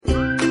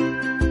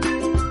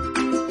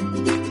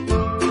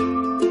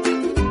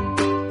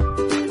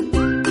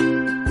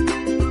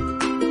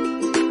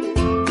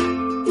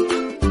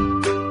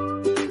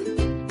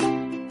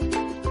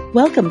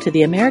Welcome to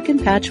the American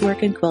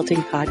Patchwork and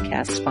Quilting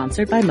Podcast,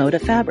 sponsored by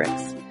Moda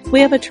Fabrics. We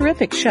have a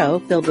terrific show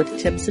filled with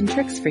tips and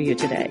tricks for you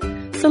today.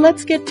 So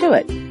let's get to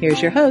it. Here's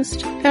your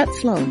host, Pat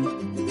Sloan.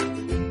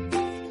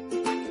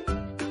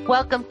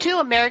 Welcome to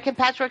American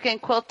Patchwork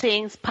and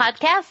Quilting's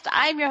podcast.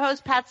 I'm your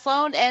host, Pat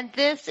Sloan, and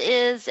this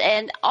is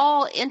an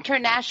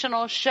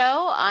all-international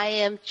show. I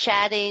am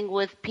chatting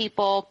with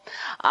people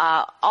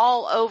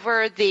all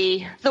over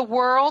the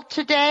world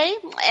today,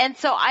 and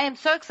so I am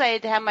so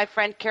excited to have my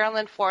friend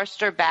Carolyn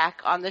Forrester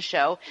back on the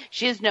show.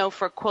 She is known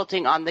for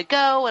quilting on the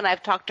go, and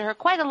I've talked to her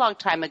quite a long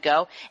time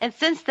ago, and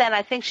since then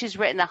I think she's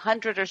written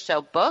 100 or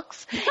so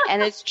books,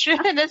 and it's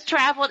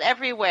traveled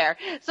everywhere.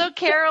 So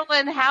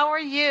Carolyn, how are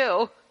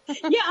you?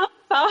 Yeah, I'm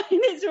fine.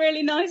 It's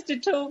really nice to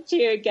talk to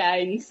you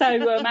again. So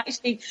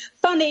actually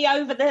funny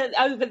over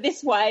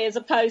this way as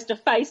opposed to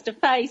face,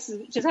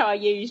 which is how I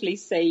usually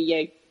see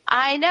you.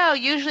 I know.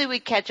 Usually we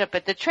catch up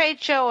at the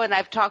trade show, and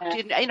I've talked to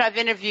you. I've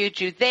interviewed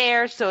you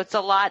there, so it's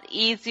a lot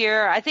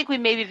easier. I think we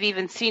maybe have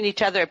even seen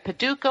each other at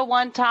Paducah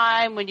one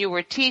time when you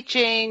were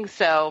teaching.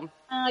 So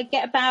I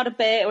get about a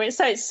bit, or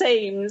so it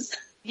seems.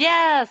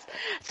 Yes.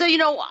 So,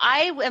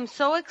 I am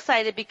so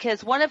excited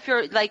because one of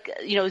your,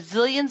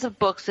 zillions of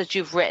books that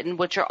you've written,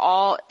 which are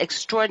all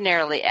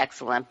extraordinarily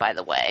excellent, by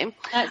the way.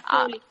 That's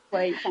really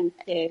great. Thank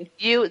you.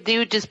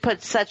 You just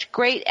put such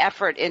great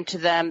effort into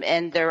them,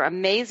 and they're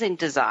amazing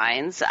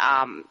designs.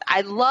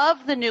 I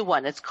love the new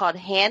one. It's called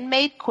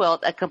Handmade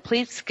Quilt, a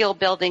complete skill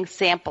building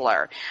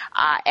sampler.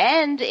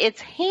 And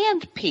it's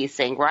hand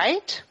piecing,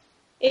 right?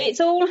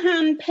 It's all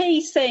hand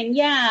piecing,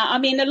 yeah. I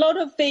mean, a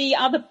lot of the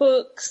other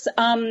books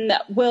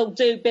will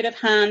do a bit of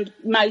hand,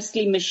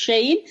 mostly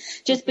machine,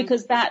 just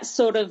because that's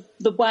sort of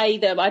the way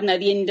that,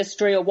 the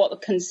industry or what the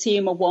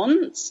consumer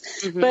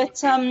wants. Mm-hmm.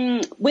 But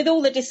with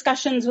all the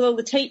discussions, with all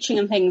the teaching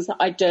and things that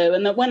I do,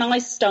 and that when I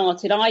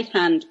started, I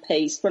hand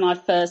pieced when I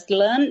first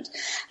learnt,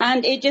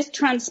 and it just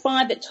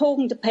transpired that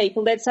talking to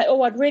people, they'd say,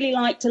 I'd really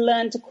like to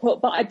learn to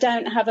quilt, but I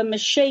don't have a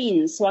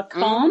machine, so I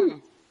can't.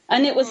 Mm.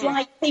 And it was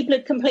like people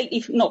had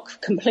not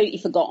completely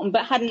forgotten,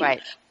 but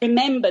hadn't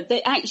remembered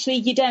that actually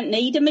you don't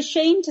need a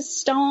machine to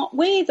start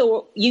with,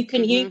 or you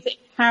can use it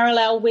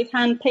parallel with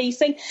hand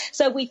piecing.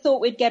 So we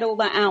thought we'd get all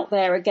that out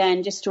there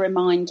again just to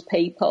remind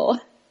people.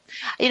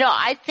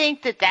 I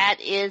think that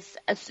is,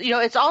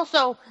 it's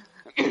also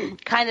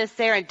kind of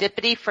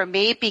serendipity for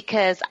me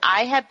because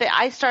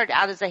I started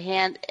out as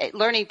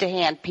learning to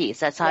hand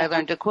piece. That's how I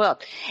learned to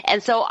quilt.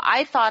 And so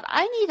I thought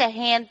I need a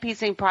hand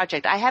piecing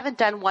project. I haven't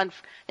done one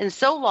in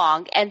so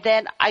long. And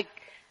then I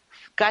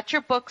got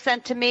your book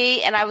sent to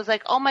me and I was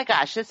like, oh my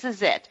gosh, this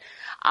is it.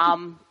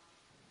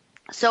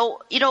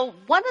 So,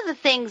 one of the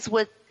things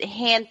with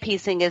hand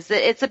piecing is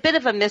that it's a bit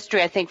of a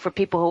mystery, I think, for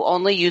people who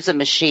only use a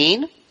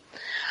machine.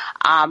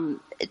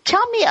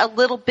 Tell me a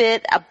little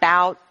bit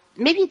about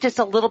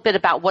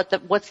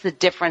what's the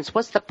difference,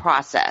 what's the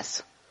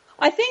process?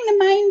 I think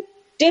the main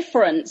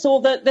difference,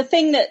 or the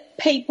thing that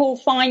people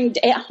find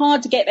it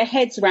hard to get their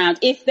heads around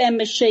if they're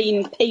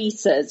machine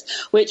piecers,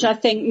 which I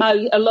think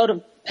a lot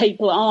of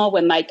people are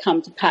when they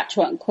come to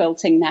patchwork and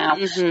quilting now,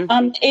 is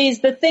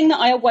the thing that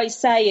I always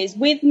say is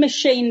with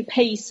machine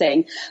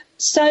piecing,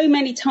 so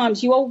many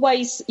times you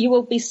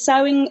will be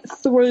sewing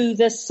through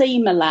the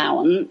seam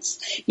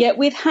allowance, yet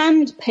with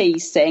hand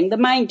piecing, the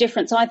main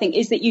difference I think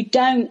is that you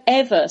don't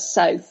ever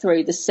sew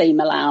through the seam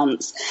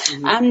allowance.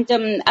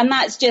 Mm-hmm. And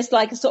that's just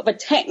like a sort of a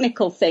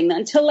technical thing that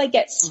until they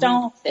get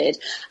started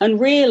and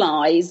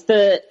realise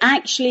that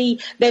actually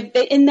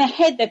in their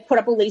head they've put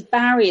up all these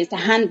barriers to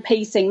hand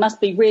piecing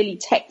must be really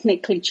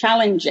technically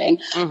challenging,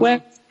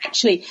 where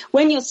actually,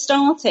 when you're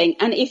starting,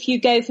 and if you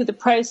go through the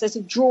process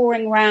of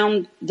drawing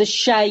around the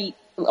shape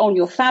on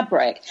your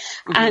fabric,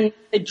 and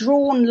the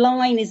drawn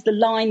line is the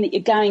line that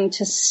you're going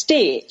to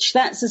stitch,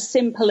 that's as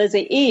simple as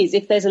it is.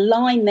 If there's a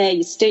line there,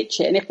 you stitch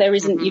it, and if there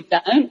isn't, you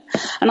don't.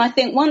 And I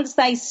think once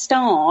they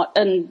start,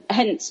 and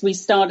hence we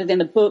started in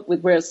the book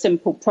with real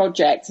simple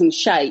projects and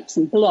shapes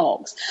and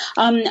blocks,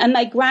 and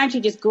they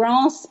gradually just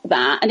grasp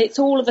that, and it's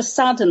all of a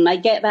sudden they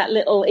get that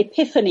little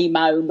epiphany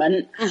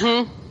moment.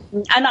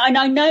 And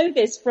I know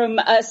this from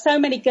so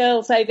many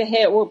girls over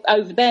here or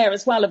over there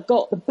as well have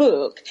got the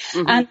book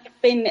and have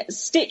been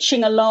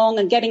stitching along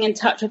and getting in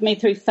touch with me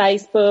through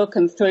Facebook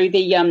and through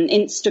the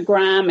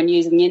Instagram and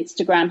using the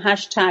Instagram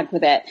hashtag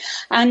with it.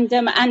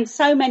 And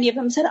so many of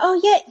them said, I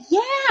get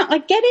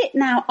it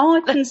now. Oh,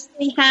 I can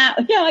see how,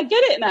 I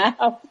get it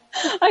now.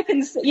 I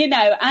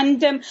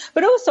can,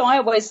 but also I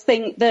always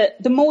think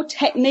that the more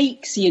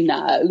techniques it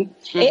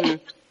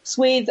helps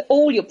with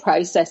all your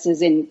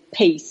processes in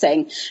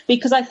piecing,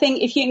 because I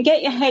think if you can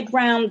get your head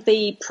round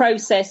the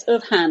process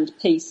of hand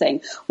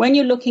piecing, when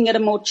you're looking at a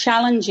more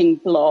challenging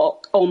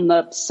block on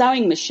the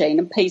sewing machine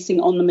and piecing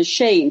on the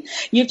machine,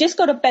 you've just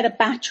got a better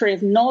battery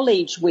of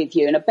knowledge with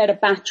you and a better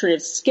battery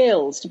of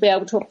skills to be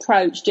able to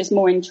approach just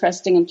more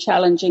interesting and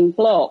challenging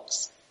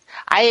blocks.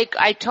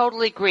 I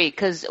totally agree,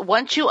 because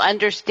once you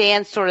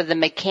understand sort of the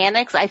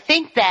mechanics, I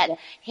think that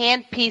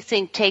hand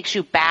piecing takes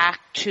you back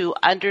to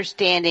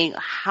understanding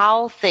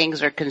how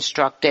things are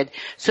constructed,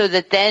 so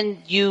that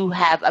then you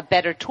have a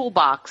better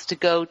toolbox to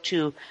go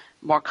to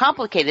more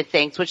complicated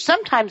things, which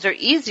sometimes are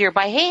easier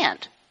by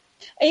hand.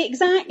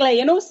 Exactly.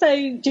 And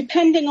also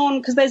depending on,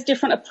 because there's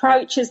different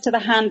approaches to the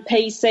hand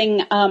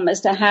piecing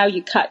as to how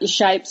you cut your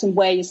shapes and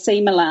where your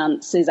seam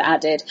allowance is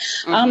added.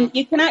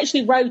 You can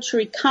actually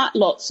rotary cut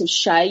lots of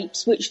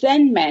shapes, which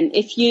then meant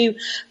if you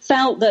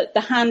felt that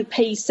the hand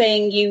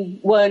piecing, you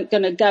weren't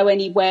going to go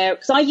anywhere,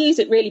 because I use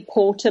it really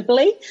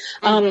portably.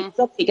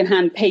 You can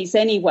hand piece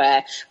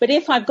anywhere. But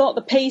if I've got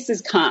the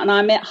pieces cut and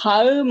I'm at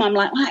home, I'm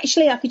like, well,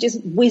 actually I could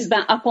just whiz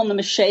that up on the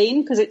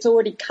machine because it's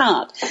already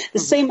cut. The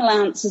seam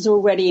allowance is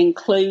already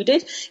included.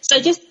 So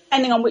just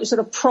depending on which sort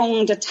of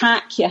pronged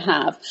attack you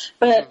have.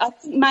 But I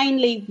think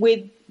mainly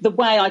with the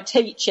way I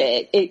teach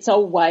it, it's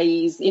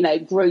always,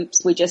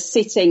 groups, we're just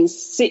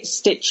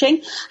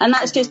stitching, and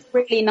that's just a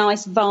really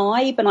nice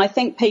vibe. And I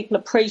think people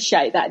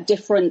appreciate that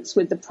difference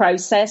with the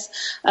process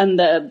and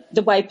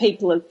the way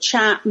people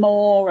chat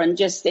more, and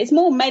just, it's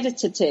more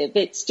meditative.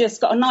 It's just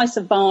got a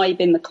nicer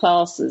vibe in the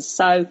classes.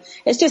 So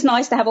it's just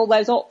nice to have all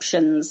those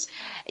options.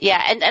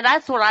 Yeah, and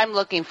that's what I'm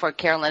looking for,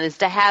 Carolyn, is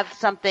to have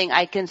something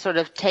I can sort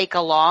of take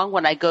along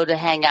when I go to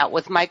hang out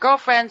with my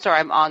girlfriends or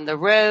I'm on the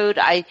road.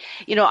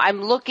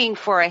 I'm looking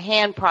for a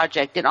hand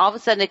project, and all of a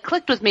sudden it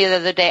clicked with me the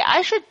other day,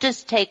 I should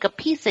just take a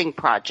piecing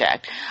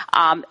project.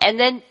 And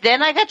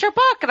then I got your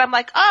book, and I'm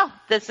like, oh,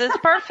 this is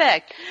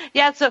perfect.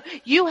 Yeah, so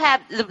you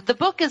have, the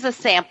book is a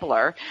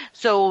sampler,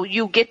 so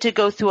you get to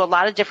go through a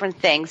lot of different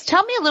things.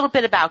 Tell me a little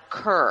bit about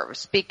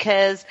curves,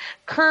 because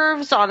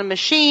curves on a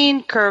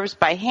machine, curves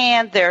by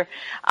hand, they're,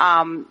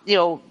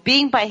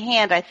 being by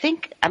hand,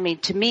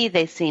 to me,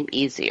 they seem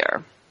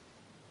easier.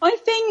 I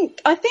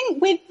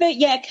think with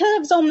the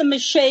curves on the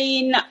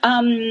machine,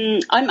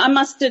 I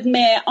must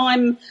admit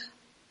I'm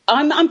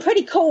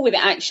pretty cool with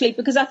it, actually,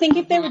 because I think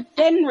if they're a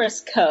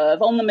generous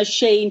curve on the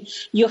machine,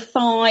 you're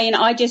fine.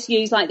 I just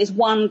use like this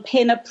one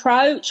pin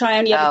approach. I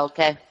only have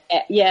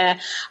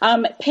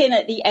pin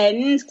at the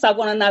end because I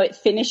want to know it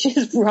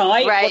finishes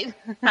right.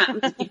 What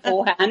happens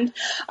beforehand.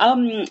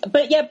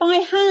 But by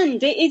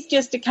hand, it is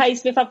just a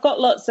case of if I've got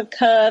lots of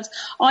curves,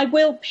 I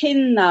will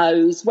pin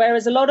those.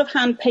 Whereas a lot of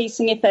hand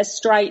piecing, if they're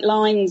straight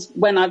lines,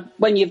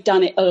 when you've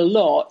done it a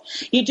lot,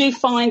 you do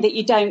find that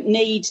you don't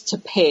need to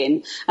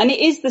pin. And it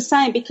is the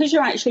same because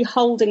you're actually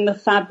holding the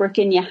fabric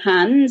in your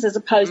hands as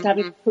opposed to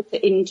having to put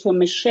it into a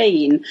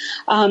machine.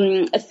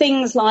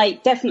 Things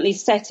like definitely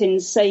setting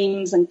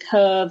seams and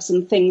curves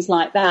and things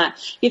like that,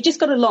 you've just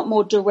got a lot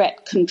more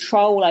direct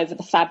control over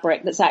the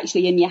fabric that's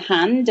actually in your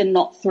hand and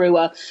not through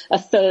a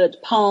third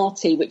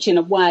party, which in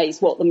a way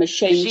is what the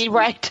machine.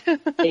 Right.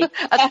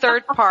 A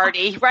third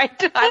party, right?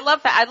 I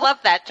love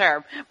that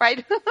term,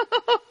 right?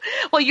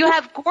 Well, you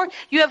have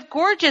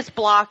gorgeous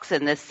blocks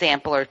in this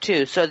sampler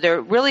too, so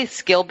they're really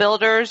skill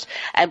builders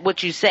at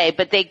what you say,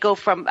 but they go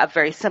from a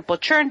very simple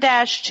churn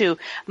dash to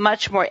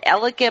much more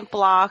elegant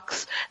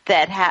blocks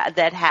that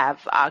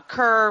have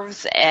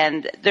curves,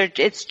 and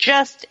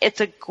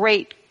it's a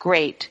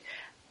great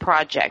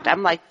project.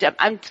 I'm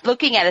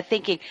looking at it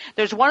thinking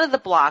there's one of the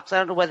blocks, I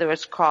don't know whether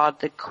it's called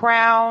the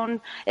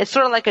crown. It's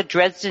sort of like a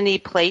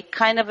Dresden-y plate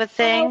kind of a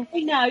thing.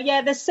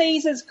 Oh, the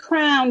Caesar's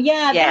crown.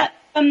 Yeah.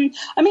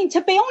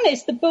 To be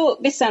honest, the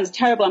book, this sounds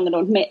terrible, I'm going to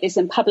admit this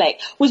in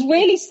public, was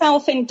really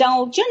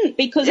self-indulgent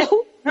because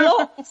all the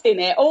blocks in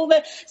it,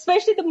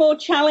 especially the more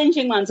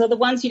challenging ones or the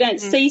ones you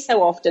don't see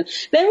so often,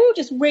 they're all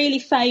just really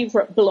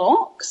favourite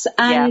blocks,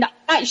 and I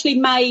actually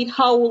made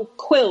whole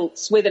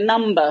quilts with a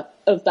number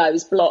of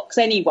those blocks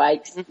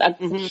anyway.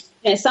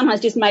 Sometimes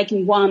just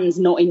making one's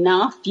not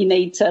enough. You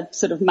need to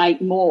sort of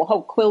make more,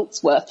 whole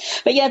quilts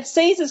worth. But the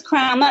Caesar's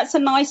crown, that's a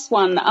nice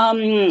one.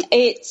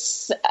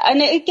 It's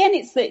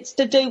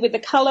to do with the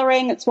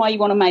colouring. It's why you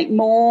want to make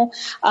more.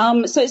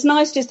 So it's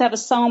nice just to have a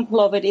sample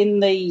of it in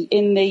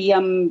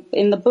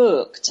the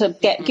book to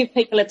give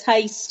people a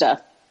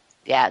taster.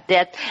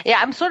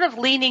 I'm sort of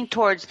leaning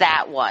towards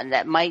that one.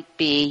 That might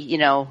be,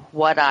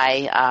 what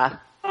I.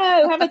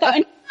 Have I got?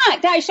 In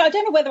fact, actually, I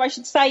don't know whether I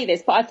should say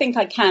this, but I think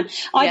I can.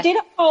 I did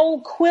a whole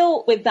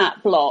quilt with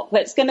that block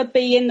that's going to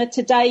be in the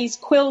Today's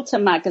Quilter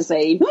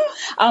magazine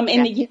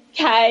in the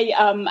UK,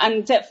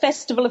 and at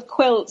Festival of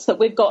Quilts that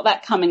we've got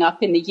that coming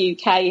up in the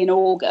UK in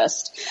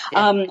August.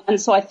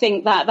 And so I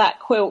think that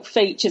quilt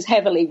features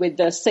heavily with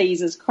the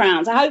Caesar's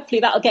crowns. So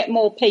hopefully that'll get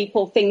more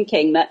people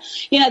thinking that,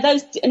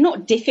 those are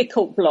not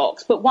difficult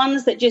blocks, but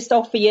ones that just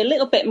offer you a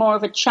little bit more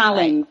of a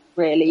challenge,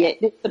 really. It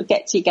sort of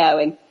gets you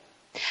going.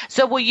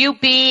 So will you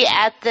be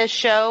at the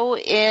show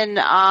in,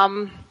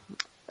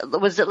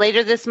 was it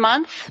later this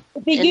month?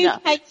 The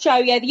UK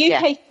show, the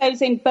UK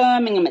show's in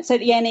Birmingham. It's at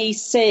the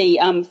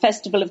NEC,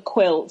 Festival of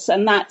Quilts.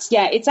 And that's,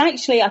 it's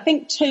actually, I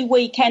think 2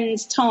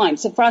 weekends time.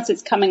 So for us,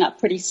 it's coming up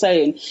pretty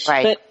soon.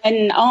 Right. But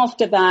then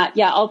after that,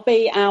 I'll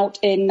be out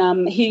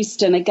in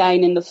Houston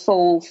again in the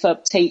fall for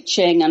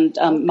teaching and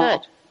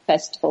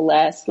festival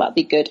there. So that'll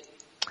be good.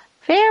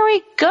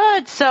 Very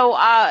good. So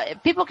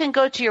people can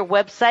go to your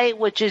website,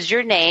 which is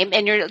your name,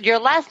 and your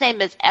last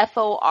name is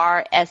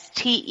Forster,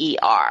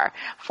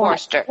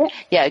 Forster.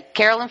 Yeah,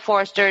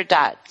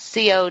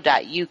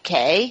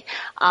 carolynforster.co.uk,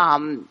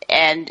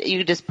 and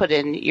you just put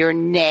in your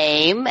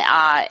name.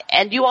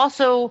 And you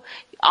also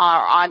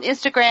are on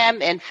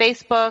Instagram and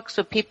Facebook,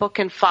 so people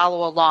can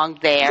follow along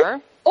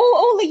there.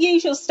 All the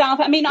usual stuff.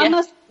 I mean,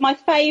 my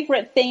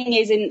favourite thing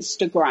is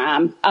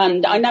Instagram,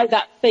 and I know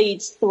that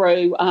feeds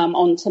through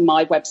onto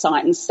my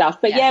website and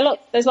stuff. But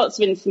there's lots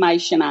of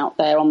information out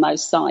there on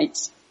those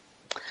sites.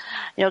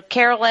 You know,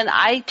 Carolyn,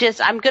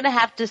 I'm going to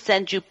have to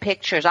send you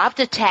pictures. I'll have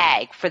to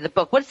tag for the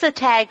book. What's the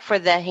tag for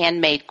the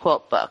handmade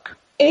quilt book?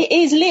 It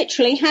is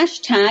literally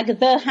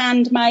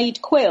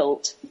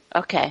 #TheHandmadeQuilt.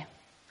 Okay.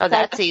 Oh,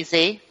 that's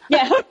easy.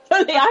 Yeah,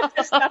 hopefully I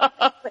just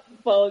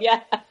simple,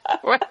 yeah.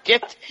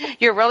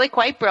 You're really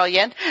quite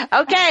brilliant.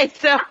 Okay,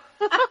 so,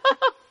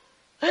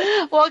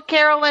 well,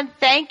 Carolyn,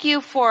 thank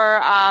you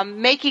for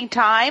making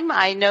time.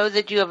 I know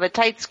that you have a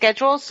tight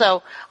schedule,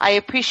 so I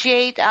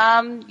appreciate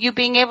you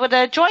being able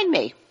to join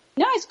me.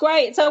 No, it's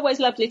great. It's always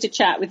lovely to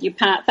chat with you,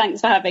 Pat.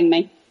 Thanks for having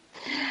me.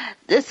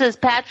 This is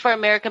Pat for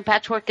American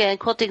Patchwork and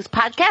Quilting's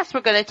podcast.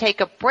 We're going to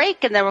take a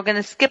break, and then we're going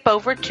to skip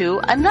over to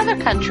another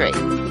country.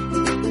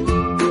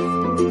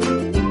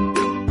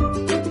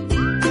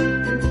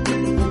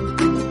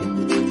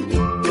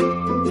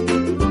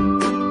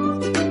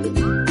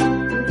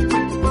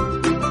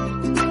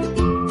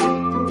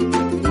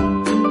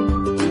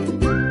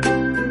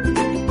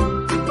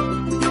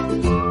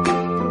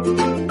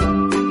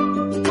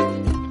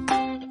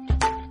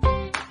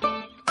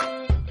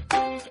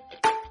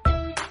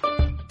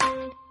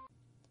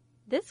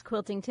 This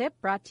quilting tip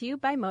brought to you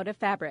by Moda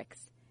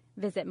Fabrics.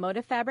 Visit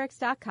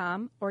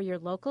modafabrics.com or your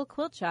local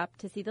quilt shop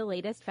to see the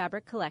latest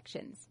fabric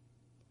collections.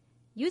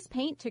 Use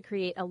paint to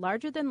create a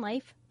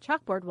larger-than-life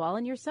chalkboard wall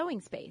in your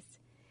sewing space.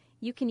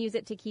 You can use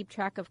it to keep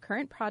track of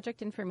current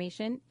project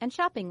information and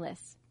shopping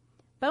lists.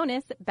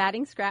 Bonus,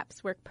 batting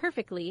scraps work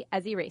perfectly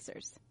as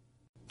erasers.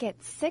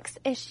 Get 6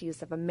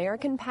 issues of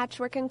American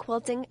Patchwork and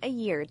Quilting a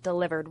year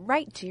delivered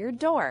right to your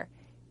door.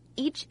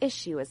 Each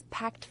issue is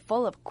packed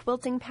full of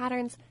quilting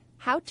patterns,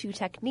 how-to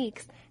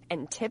techniques,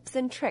 and tips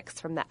and tricks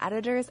from the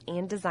editors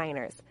and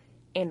designers.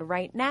 And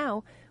right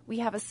now, we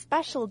have a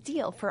special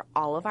deal for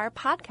all of our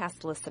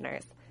podcast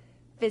listeners.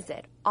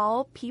 Visit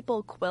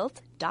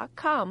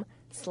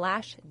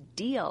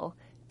allpeoplequilt.com/deal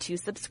to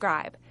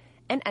subscribe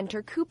and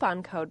enter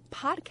coupon code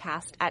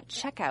podcast at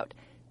checkout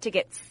to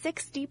get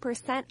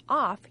 60%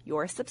 off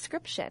your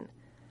subscription.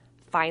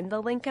 Find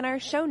the link in our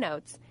show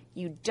notes.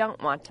 You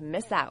don't want to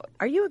miss out.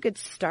 Are you a good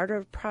starter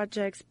of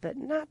projects but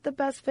not the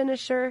best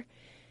finisher?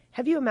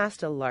 Have you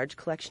amassed a large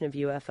collection of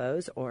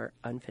UFOs or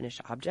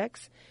unfinished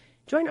objects?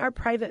 Join our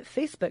private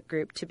Facebook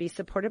group to be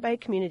supported by a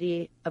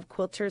community of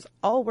quilters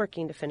all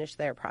working to finish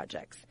their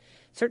projects.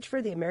 Search for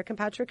the American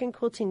Patchwork and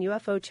Quilting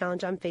UFO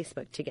Challenge on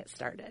Facebook to get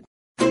started.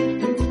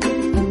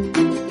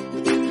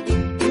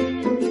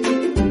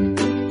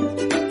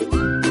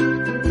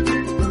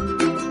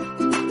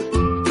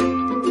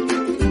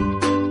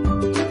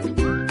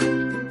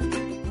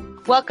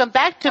 Welcome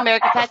back to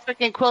American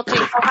Patchwork and Quilting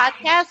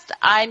podcast.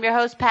 I'm your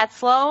host, Pat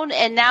Sloan,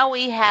 and now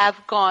we have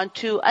gone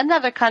to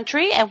another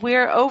country, and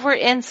we're over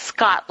in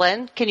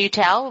Scotland. Can you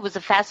tell? It was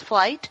a fast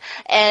flight.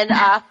 And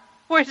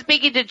we're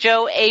speaking to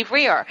Joe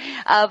Avery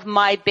of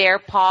My Bear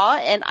Paw,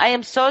 and I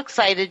am so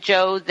excited,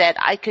 Joe, that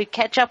I could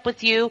catch up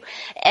with you.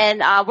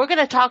 And we're going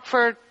to talk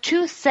for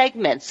 2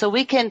 segments so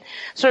we can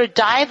sort of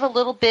dive a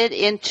little bit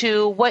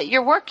into what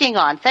you're working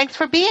on. Thanks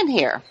for being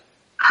here.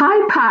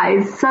 Hi, Pat.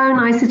 It's so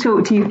nice to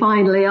talk to you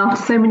finally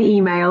after so many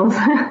emails.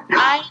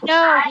 I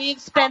know. We've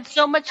spent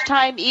so much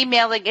time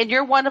emailing, and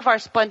you're one of our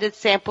Splendid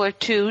Sampler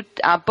 2,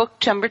 book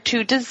number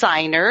 2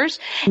 designers.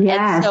 Yes.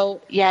 And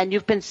so, and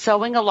you've been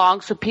sewing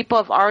along, so people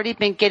have already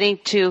been getting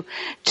to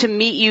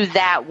meet you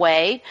that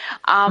way.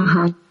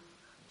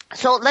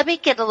 So let me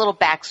get a little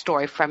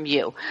backstory from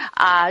you.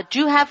 Do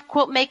you have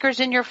quilt makers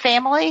in your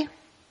family?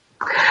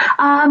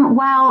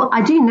 Well,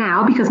 I do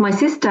now because my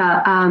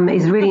sister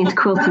is really into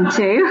quilting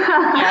too,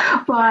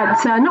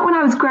 but not when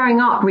I was growing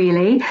up,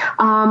 really.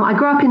 I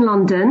grew up in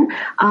London,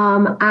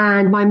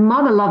 and my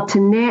mother loved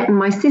to knit, and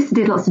my sister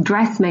did lots of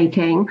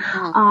dressmaking,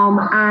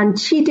 and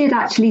she did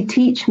actually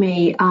teach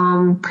me.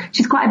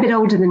 She's quite a bit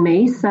older than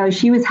me, so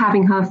she was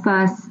having her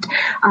first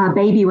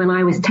baby when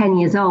I was 10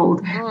 years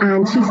old,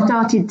 and she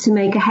started to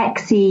make a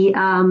hexie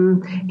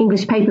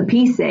English paper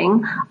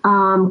piecing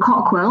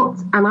cot quilt,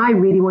 and I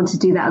really wanted to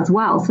do that as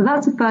well. So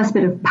that's the first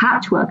bit of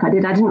patchwork I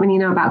did. I didn't really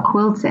know about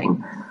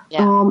quilting.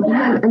 Yeah.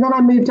 And then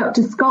I moved up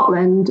to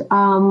Scotland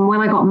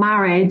when I got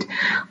married,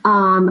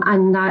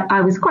 and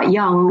I was quite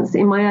young,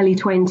 in my early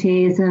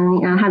 20s,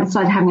 and I had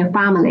started having a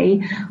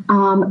family.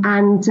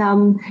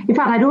 In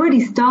fact, I'd already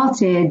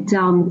started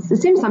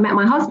as soon as I met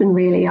my husband.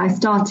 Really, I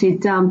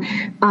started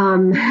when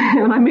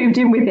I moved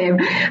in with him.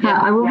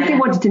 I really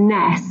wanted to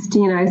nest,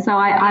 so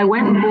I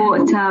went and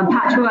bought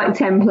patchwork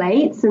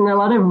templates and a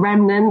lot of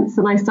remnants,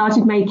 and I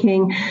started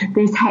making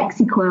this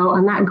hexi quilt,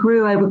 and that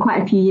grew over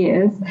quite a few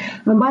years.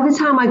 And by the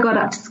time I got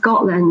up to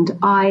Scotland,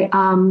 I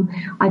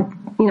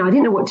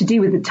didn't know what to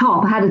do with the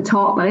top. I had a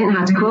top, but I didn't know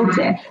how to quilt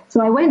it.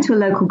 So I went to a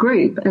local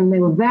group, and they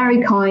were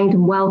very kind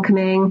and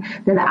welcoming.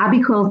 They're the Abbey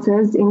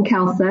Quilters in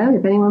Kelso,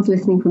 if anyone's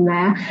listening from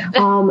there.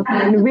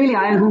 And really,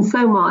 I owe them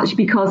so much,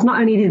 because not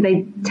only did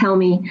they tell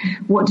me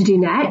what to do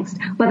next,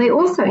 but they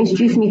also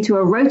introduced me to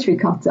a rotary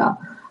cutter.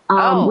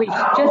 Which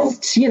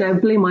just,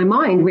 blew my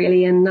mind,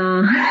 really. And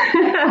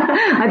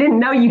I didn't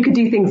know you could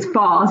do things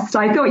fast.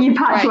 I thought your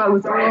patchwork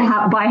was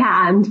all by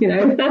hand,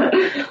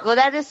 Well,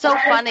 that is so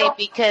funny,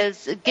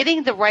 because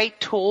getting the right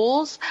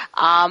tools,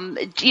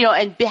 and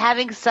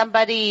having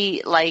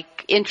somebody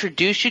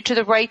introduce you to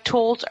the right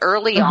tools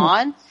early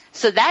on.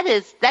 So that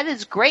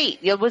is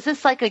great. Was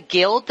this like a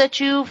guild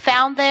that you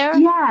found there?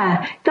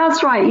 Yeah,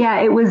 that's right.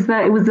 Yeah, it was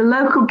the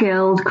local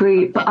guild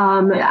group. The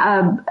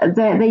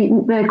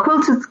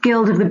Quilters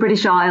Guild of the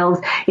British Isles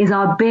is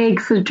our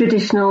big sort of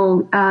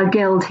traditional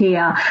guild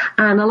here,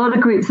 and a lot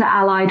of groups are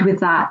allied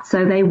with that.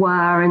 So they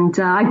were, and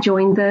I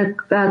joined the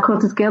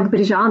Quilters Guild of the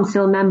British Isles. I'm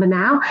still a member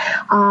now,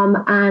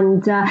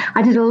 and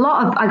I did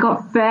I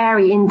got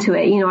very into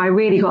it. I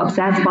really got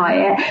obsessed by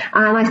it,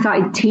 and I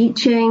started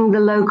teaching the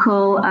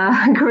local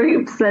groups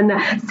and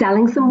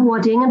selling some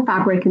wadding and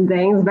fabric and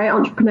things, very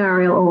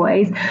entrepreneurial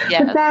always.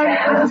 Yeah, but then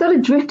I sort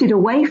of drifted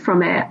away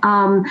from it.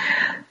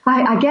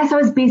 I guess I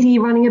was busy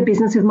running a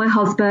business with my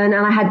husband,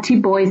 and I had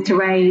 2 boys to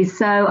raise.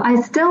 So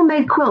I still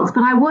made quilts,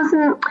 but I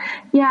wasn't,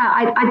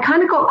 I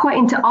kind of got quite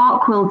into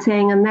art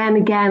quilting, and then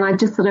again, I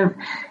just sort of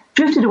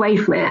drifted away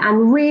from it.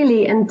 And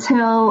really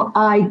until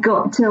I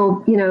got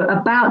till,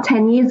 about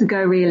 10 years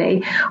ago,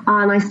 really,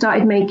 and I was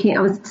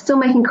still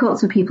making quilts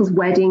for people's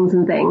weddings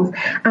and things.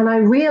 And I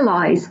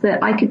realized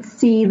that I could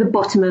see the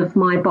bottom of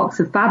my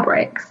box of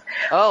fabrics.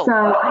 Oh. So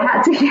I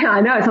had to,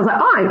 I know. So I was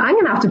like, I'm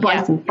going to have to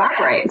buy some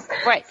fabrics.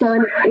 Right. So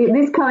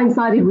this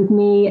coincided with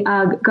me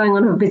going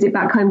on a visit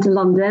back home to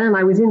London, and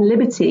I was in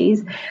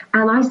Liberty's,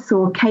 and I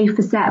saw Kay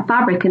Fassett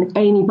fabric and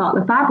Amy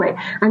Butler fabric.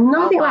 And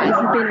nothing like this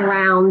had been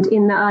around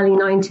in the early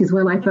 90s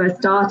when I first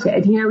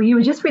started. You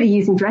were just really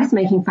using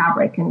dressmaking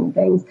fabric and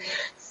things.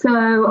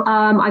 So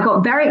I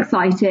got very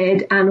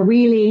excited, and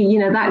really,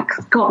 that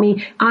got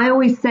me. I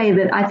always say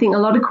that I think a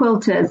lot of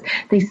quilters,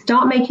 they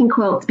start making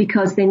quilts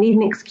because they need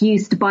an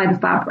excuse to buy the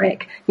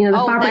fabric. The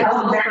fabric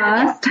comes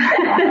first.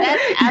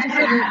 That's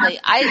absolutely.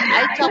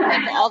 I tell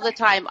people all the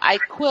time, I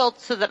quilt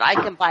so that I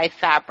can buy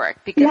fabric.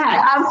 Because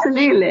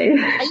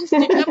absolutely. I used to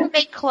never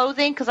make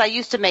clothing, because I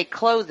used to make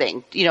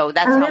clothing.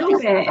 That's a little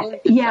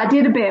bit. Yeah, I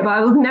did a bit, but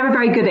I was never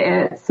very good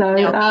at it. So,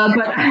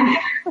 but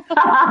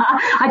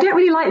I don't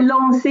really like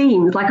long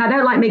seams. I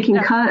don't like making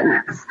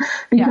curtains,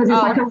 because it's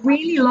like a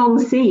really long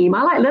seam.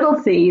 I like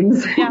little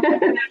seams. Yeah.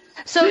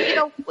 So,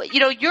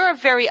 you're a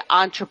very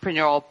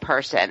entrepreneurial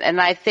person. And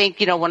I think,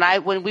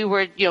 when we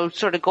were,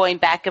 sort of going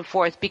back and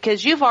forth,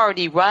 because you've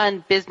already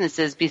run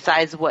businesses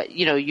besides what,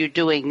 you're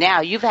doing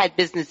now. You've had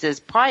businesses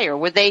prior.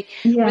 Were they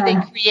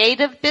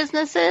creative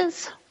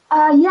businesses?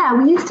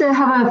 We used to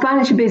have a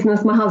furniture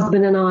business, my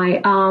husband and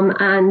I,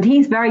 and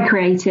he's very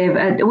creative.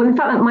 In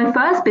fact, my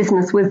first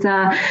business was,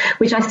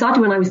 which I started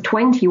when I was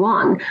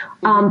 21,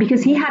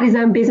 because he had his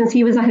own business.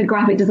 He was like a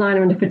graphic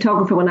designer and a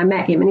photographer when I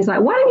met him, and he's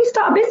like, why don't you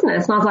start a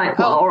business? And I was like,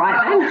 well, all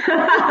right then.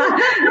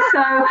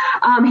 So,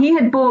 he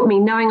had bought me,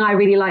 knowing I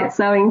really liked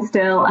sewing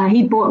still,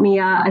 he bought me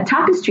a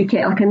tapestry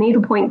kit, like a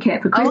needlepoint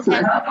kit for Christmas.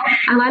 Okay.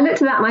 And I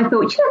looked at that and I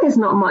thought, there's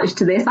not much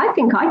to this. I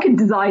think I could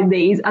design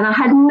these. And I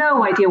had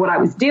no idea what I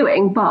was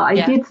doing, but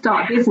I did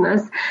start a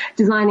business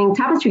designing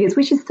tapestry kits,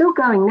 which is still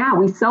going now.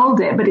 We sold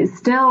it, but it's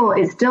still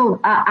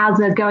as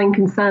a going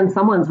concern,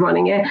 someone's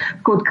running it,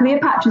 called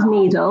Cleopatra's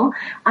Needle.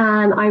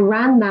 And I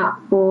ran that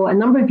for a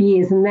number of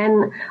years. And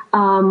then,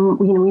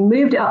 we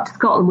moved it up to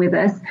Scotland with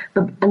us,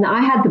 and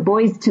I had the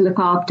boys to look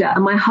after,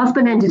 and my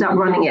husband ended up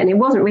running it, and it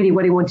wasn't really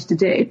what he wanted to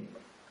do.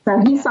 So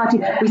we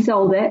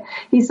sold it,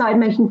 he started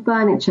making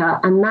furniture,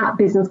 and that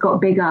business got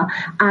bigger,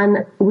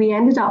 and we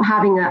ended up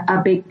having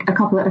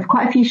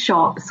quite a few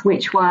shops,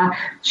 which were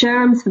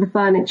showrooms for the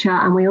furniture,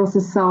 and we also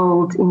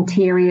sold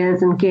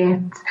interiors and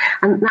gifts,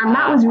 and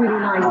that was really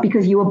nice,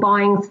 because you were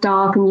buying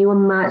stuff and you were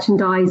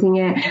merchandising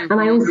it, and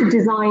I also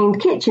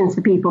designed kitchens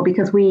for people,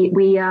 because we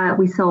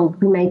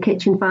made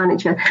kitchen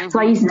furniture, so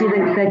I used to do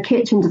the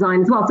kitchen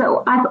design as well.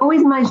 So I've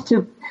always managed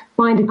to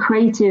find a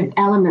creative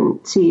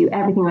element to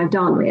everything I've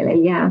done,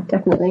 really. Yeah,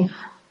 definitely.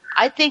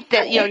 I think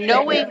that,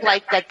 knowing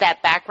like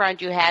that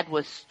background you had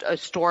with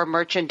store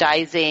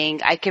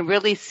merchandising, I can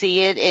really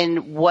see it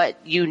in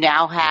what you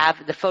now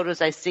have, the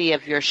photos I see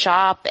of your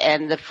shop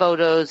and the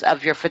photos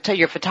of your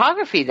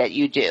photography that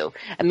you do.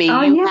 I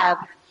mean, you have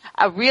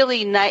a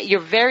really nice,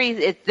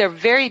 they're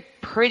very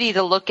pretty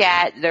to look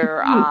at.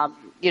 They're,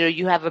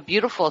 you have a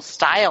beautiful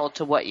style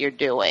to what you're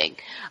doing.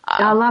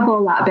 I love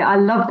all that bit. I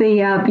love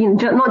the,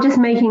 not just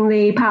making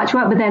the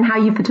patchwork, but then how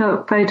you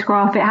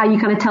photograph it, how you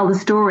kind of tell the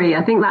story.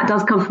 I think that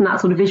does come from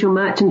that sort of visual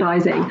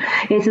merchandising.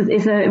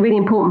 It's a really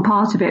important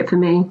part of it for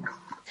me.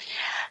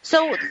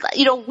 So,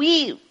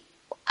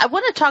 I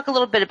want to talk a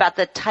little bit about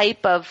the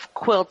type of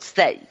quilts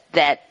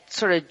that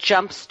sort of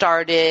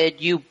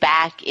jump-started you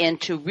back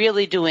into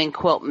really doing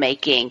quilt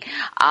making.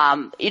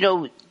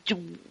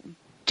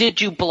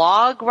 Did you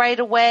blog right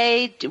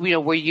away? Did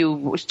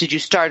you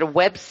start a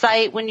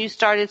website when you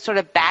started sort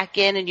of back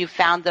in and you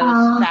found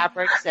those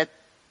fabrics that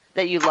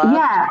you loved?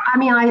 Yeah, I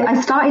mean,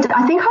 I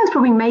think I was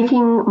probably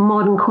making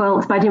modern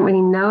quilts, but I didn't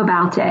really know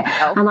about it.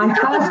 Oh. And I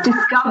first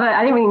discovered,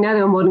 I didn't really know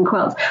they were modern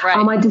quilts. Right.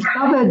 I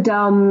discovered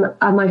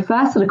my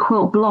first sort of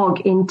quilt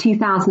blog in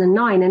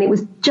 2009, and it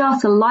was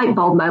just a light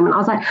bulb moment. I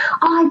was like,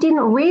 I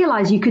didn't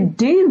realize you could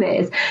do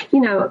this.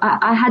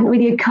 I hadn't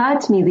really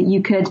occurred to me that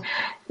you could.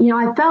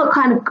 I felt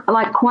kind of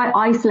like quite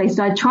isolated.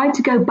 I tried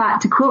to go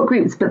back to quilt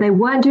groups, but they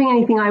weren't doing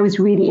anything I was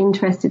really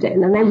interested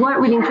in, and they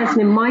weren't really interested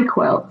in my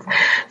quilts.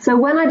 So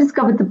when I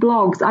discovered the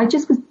blogs, I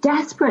just was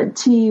desperate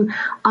to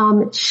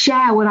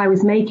share what I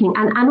was making.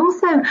 And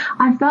also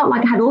I felt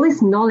like I had all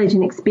this knowledge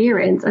and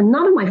experience, and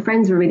none of my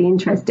friends were really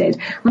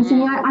interested. I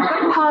said,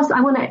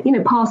 I want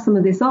to pass some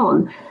of this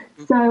on.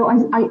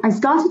 So I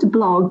started a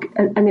blog,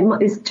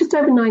 and it's just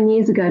over 9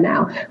 years ago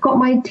now. Got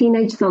my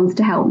teenage sons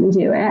to help me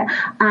do it.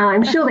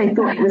 I'm sure they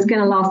thought it was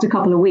going to last a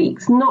couple of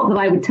weeks, not that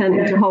I would turn it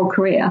into a whole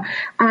career.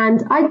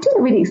 And I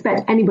didn't really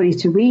expect anybody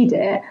to read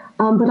it.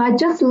 But I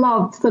just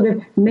loved sort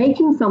of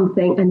making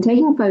something and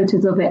taking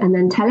photos of it and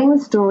then telling the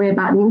story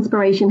about the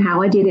inspiration,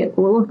 how I did it,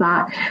 all of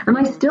that. And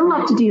I still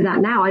love to do that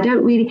now. I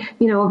don't really,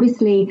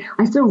 obviously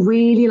I still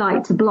really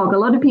like to blog. A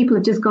lot of people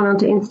have just gone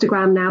onto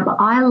Instagram now, but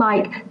I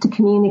like to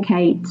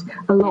communicate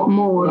a lot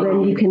more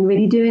than you can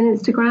really do in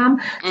Instagram.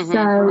 Mm-hmm.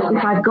 So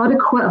if I've got a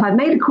quilt, if I've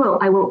made a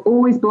quilt, I will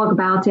always blog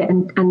about it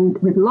and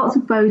with lots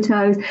of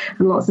photos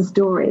and lots of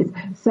stories.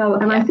 So,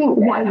 and I think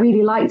what I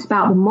really liked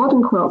about the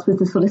modern quilts was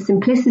the sort of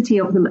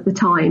simplicity of them at the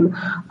time.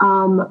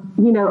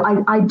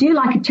 I do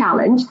like a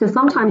challenge, so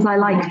sometimes I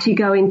like to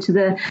go into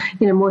the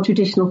more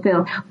traditional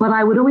field, but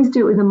I would always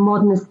do it with a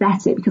modern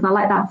aesthetic because I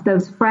like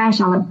those fresh,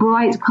 I like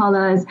bright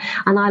colours,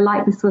 and I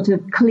like the sort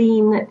of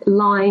clean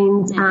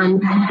lines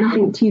and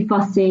nothing too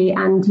fussy,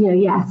 and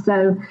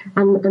so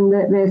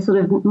the sort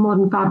of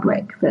modern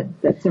fabric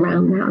that's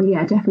around now.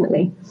 Yeah,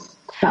 definitely.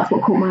 That's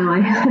what caught my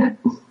eye.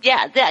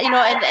 Yeah,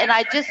 and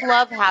I just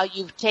love how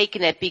you've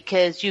taken it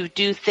because you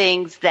do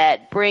things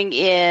that bring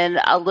in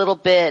a little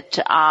bit,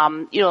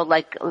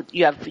 like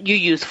you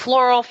use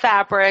floral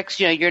fabrics.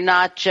 You're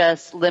not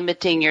just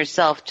limiting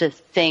yourself to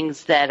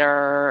things that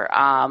are,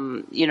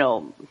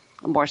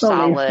 more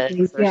solid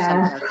or something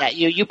like that.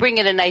 You bring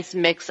in a nice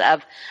mix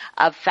of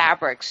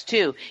fabrics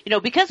too.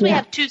 Because we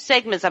have two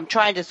segments, I'm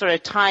trying to sort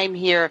of time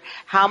here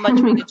how much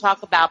we can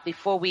talk about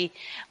before we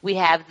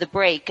have the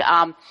break.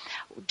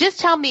 Just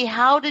tell me,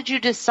 how did you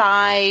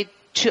decide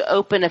to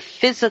open a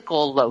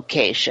physical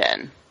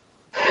location?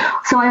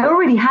 So I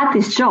already had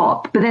this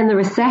shop, but then the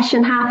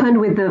recession happened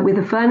with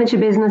the furniture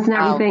business and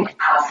everything.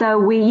 Oh. So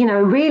we,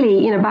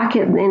 really, back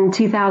in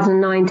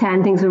 2009,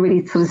 10, things were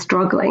really sort of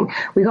struggling.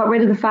 We got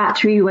rid of the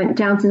factory, we went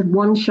down to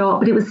one shop,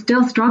 but it was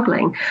still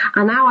struggling.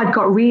 And now I'd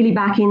got really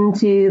back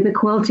into the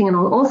quilting and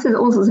all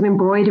sorts of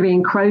embroidery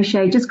and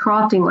crochet, just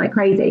crafting like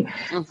crazy.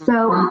 Mm-hmm.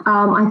 So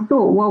I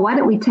thought, well, why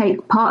don't we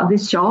take part of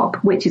this shop,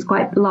 which is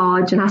quite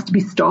large and has to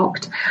be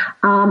stocked,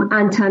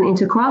 and turn it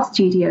into a craft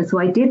studio. So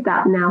I did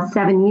that now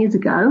 7 years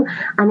ago.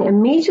 And it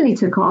immediately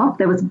took off.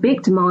 There was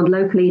big demand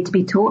locally to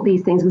be taught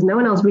these things because no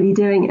one else really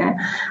doing it.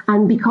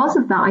 And because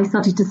of that, I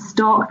started to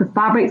stock the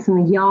fabrics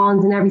and the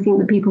yarns and everything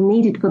that people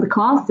needed for the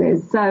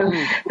classes. So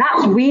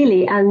that's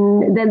really,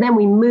 and then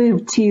we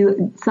moved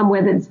to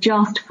somewhere that's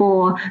just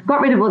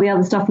got rid of all the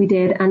other stuff we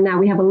did. And now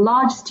we have a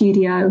large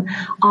studio,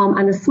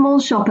 and a small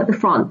shop at the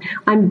front.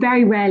 I'm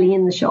very rarely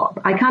in the shop.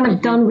 I kind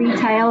of done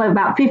retail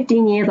about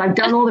 15 years. I've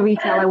done all the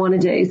retail I want to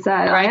do. So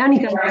I only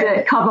go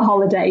to cover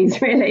holidays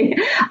really.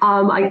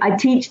 I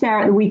teach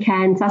there at the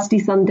weekend, Saturday,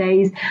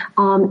 Sundays,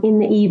 in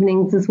the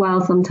evenings as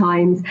well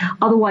sometimes.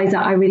 Otherwise,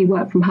 I really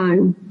work from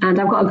home. And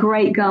I've got a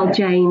great girl,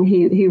 Jane,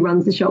 who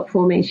runs the shop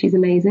for me. She's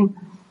amazing.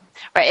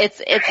 Right.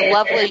 It's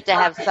lovely to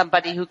have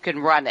somebody who can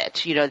run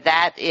it.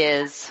 That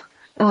is...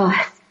 Oh,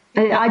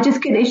 I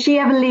just couldn't. If she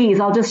ever leaves,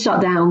 I'll just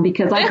shut down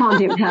because I can't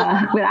do it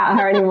without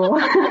her anymore.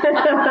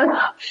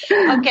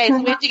 Okay, so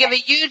we have to give a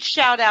huge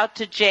shout out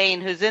to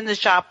Jane, who's in the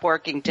shop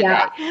working today.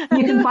 Yeah.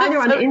 You can find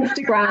her on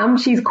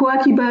Instagram. She's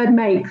Quirky Bird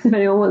Makes if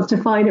anyone wants to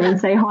find her and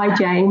say hi,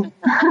 Jane.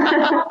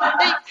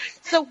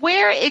 So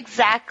where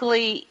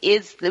exactly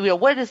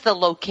what is the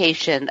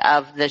location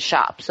of the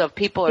shop? So if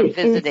people are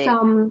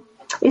visiting.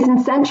 It's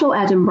in central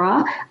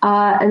Edinburgh,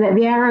 and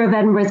the area of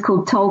Edinburgh is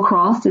called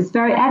Tollcross.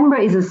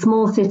 Edinburgh is a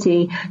small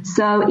city,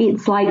 so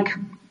it's like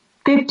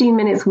 15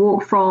 minutes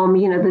walk from,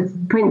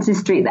 the Princes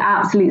Street, the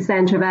absolute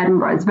centre of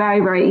Edinburgh. It's very,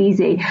 very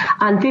easy.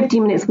 And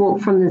 15 minutes walk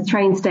from the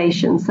train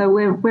station. So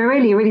we're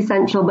really, really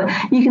central, but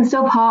you can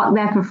still park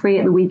there for free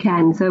at the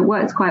weekend. So it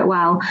works quite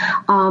well.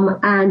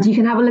 And you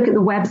can have a look at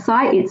the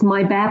website. It's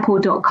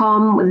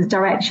mybearpaw.com with the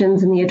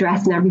directions and the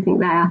address and everything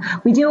there.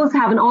 We do also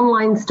have an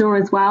online store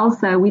as well.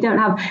 So we don't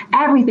have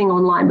everything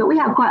online, but we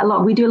have quite a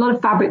lot. We do a lot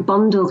of fabric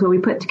bundles where we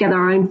put together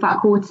our own fat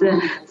quarter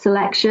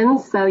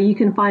selections. So you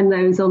can find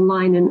those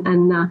online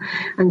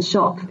and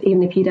shop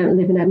even if you don't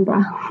live in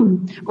Edinburgh.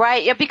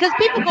 Right, yeah, because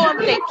people go on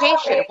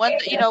vacation. When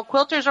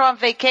quilters are on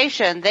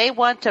vacation, they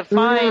want to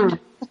find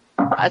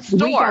a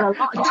store. We get a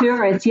lot of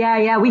tourists.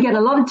 Yeah, we get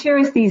a lot of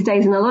tourists these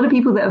days, and a lot of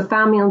people that have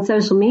found me on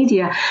social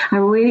media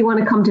and really want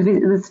to come to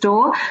visit the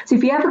store. So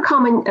if you ever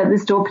come at the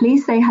store,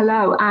 please say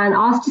hello and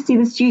ask to see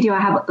the studio. I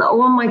have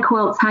all my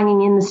quilts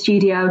hanging in the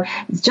studio.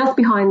 It's just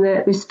behind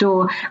the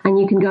store, and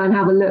you can go and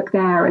have a look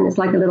there, and it's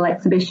like a little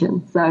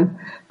exhibition. So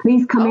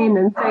please come in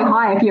and say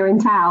hi if you're in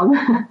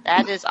town.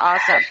 That is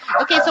awesome.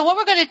 Okay, so what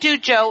we're going to do,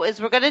 Joe,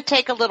 is we're going to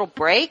take a little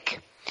break.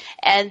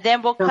 And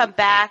then we'll come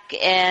back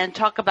and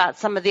talk about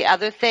some of the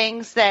other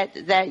things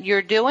that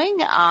you're doing.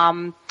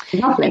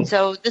 Lovely. And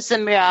so this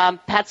is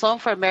Pat Sloan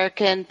for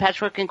American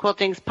Patchwork and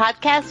Quilting's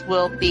podcast.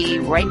 We'll be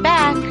right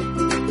back.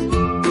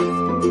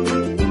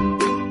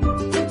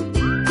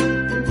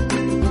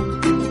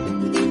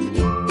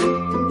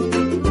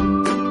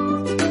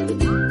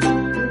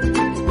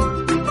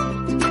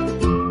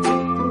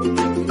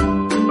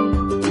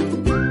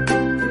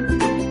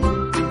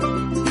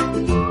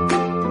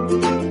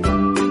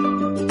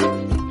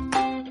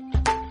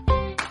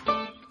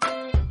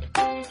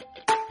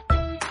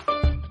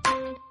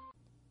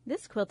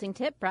 Quilting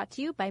tip brought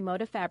to you by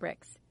Moda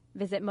Fabrics.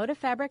 Visit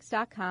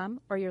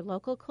modafabrics.com or your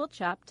local quilt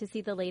shop to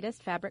see the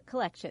latest fabric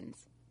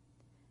collections.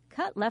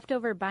 Cut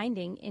leftover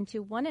binding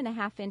into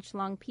 1.5-inch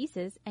long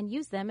pieces and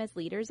use them as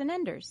leaders and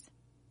enders.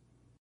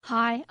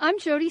 Hi, I'm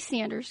Jody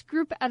Sanders,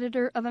 Group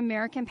Editor of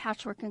American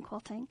Patchwork and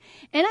Quilting,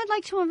 and I'd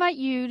like to invite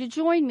you to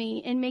join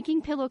me in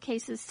making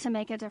pillowcases to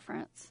make a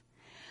difference.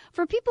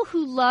 For people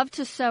who love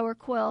to sew or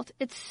quilt,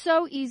 it's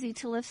so easy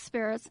to lift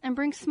spirits and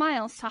bring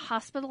smiles to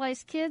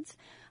hospitalized kids,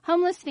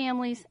 homeless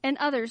families, and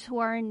others who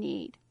are in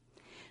need.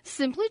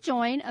 Simply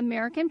join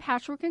American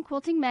Patchwork and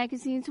Quilting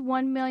Magazine's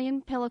 1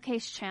 Million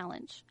Pillowcase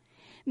Challenge.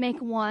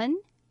 Make 1,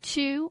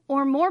 2,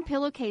 or more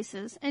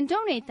pillowcases and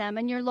donate them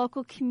in your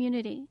local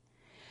community.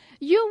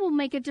 You will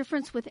make a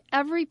difference with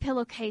every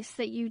pillowcase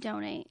that you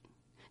donate.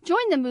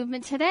 Join the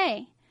movement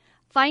today.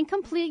 Find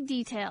complete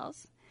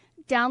details,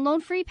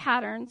 download free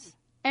patterns,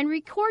 and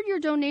record your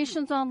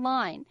donations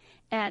online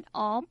at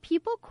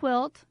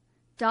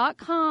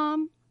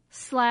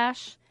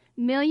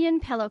allpeoplequilt.com/million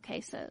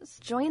pillowcases.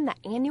 Join the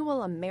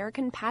annual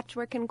American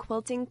Patchwork and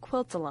Quilting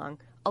Quilt-Along,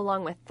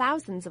 along with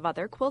thousands of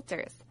other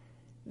quilters.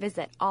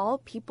 Visit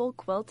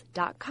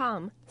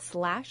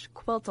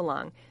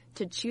allpeoplequilt.com/quiltalong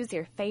to choose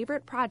your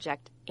favorite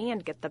project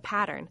and get the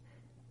pattern.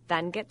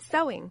 Then get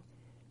sewing.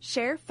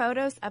 Share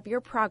photos of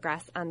your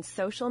progress on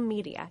social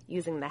media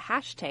using the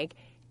hashtag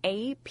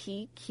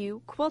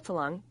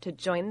APQQuiltalong to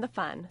join the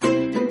fun.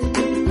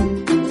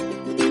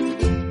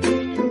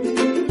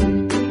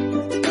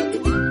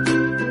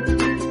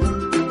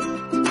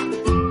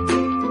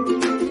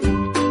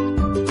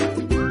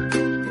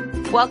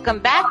 Welcome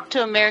back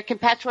to American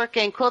Patchwork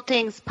and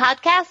Quilting's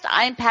podcast.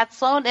 I'm Pat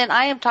Sloan, and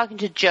I am talking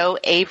to Joe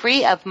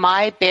Avery of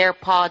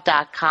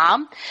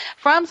mybearpaw.com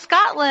from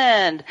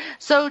Scotland.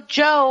 So,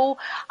 Joe,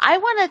 I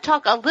want to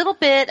talk a little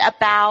bit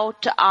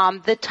about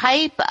the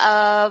type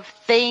of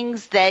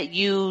things that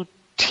you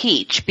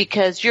teach,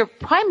 because you're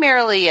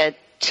primarily a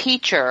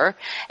teacher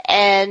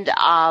and,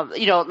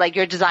 like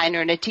you're a designer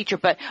and a teacher,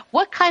 but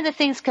what kind of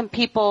things can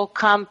people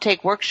come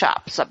take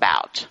workshops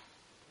about?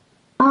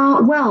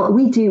 Well,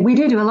 we do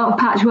a lot of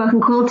patchwork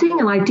and quilting,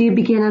 and I do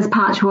beginners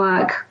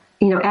patchwork,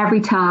 every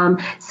term.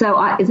 So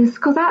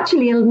because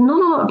actually not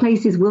a lot of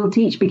places will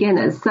teach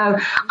beginners. So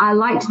I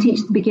like to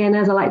teach the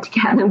beginners. I like to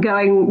get them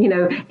going,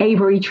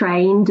 Avery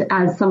trained,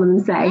 as some of them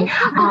say.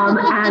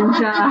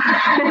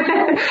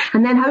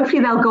 And then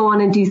hopefully they'll go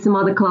on and do some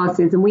other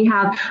classes. And we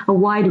have a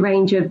wide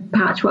range of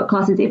patchwork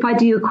classes. If I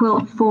do a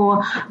quilt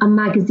for a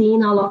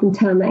magazine, I'll often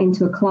turn that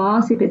into a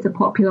class if it's a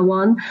popular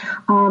one.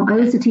 I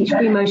also teach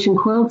free motion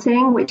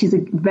quilting, which is a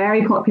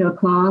very popular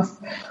class.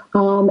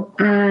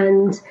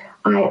 And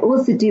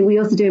we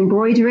also do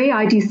embroidery.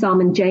 I do some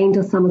and Jane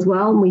does some as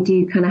well. And we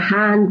do kind of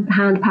hand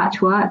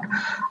patchwork.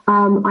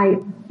 I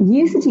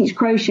used to teach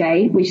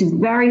crochet, which is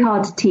very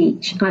hard to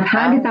teach. I've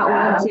handed that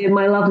one to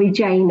my lovely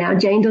Jane now.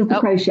 Jane does the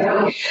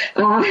crochet.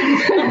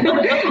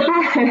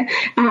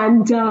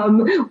 And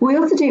we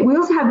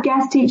also have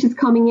guest teachers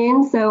coming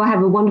in. So I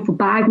have a wonderful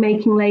bag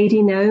making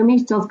lady, Naomi,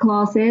 she does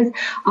classes.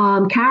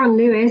 Karen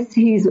Lewis,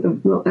 who's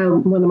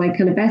one of my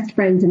kind of best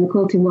friends in the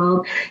quilting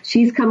world,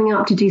 she's coming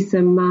up to do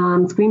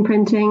some screen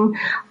printing.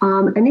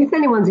 And if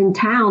anyone's in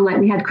town, like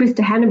we had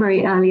Krista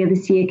Henneberry earlier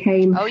this year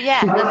came. Oh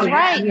yeah, that's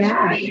right.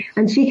 Yeah.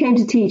 And she came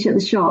to teach at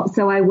the shop,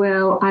 so I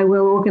will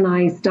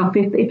organise stuff.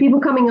 If people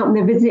are coming up and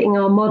they're visiting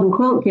our Modern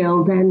Quilt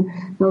Guild,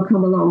 then they'll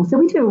come along. So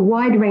we do a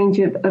wide range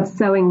of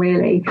sewing,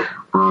 really.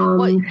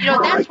 Well,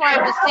 that's why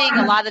I was seeing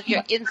a lot of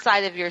your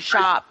inside of your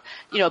shop.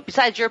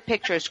 Besides your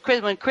pictures,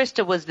 when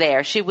Krista was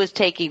there, she was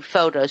taking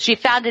photos. She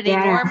found an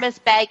enormous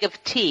bag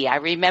of tea. I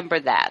remember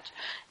that.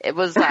 It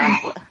was.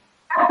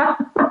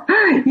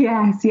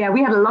 Yes, yeah,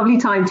 we had a lovely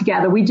time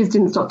together. We just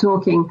didn't stop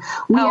talking.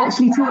 We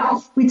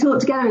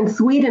taught together in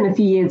Sweden a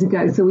few years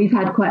ago, so we've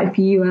had quite a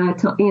few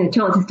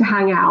chances to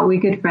hang out. We're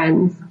good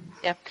friends.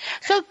 Yeah.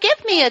 So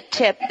give me a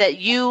tip that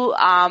you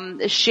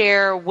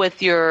share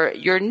with your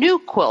new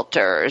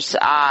quilters,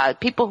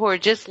 people who are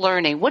just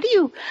learning. What do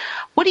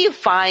you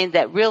find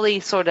that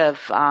really sort of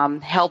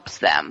helps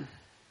them?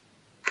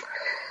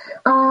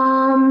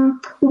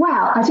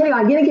 Well, I tell you,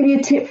 I'm going to give you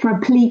a tip for a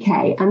plique,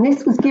 and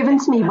this was given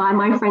to me by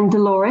my friend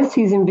Dolores,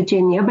 who's in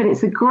Virginia, but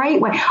it's a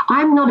great way.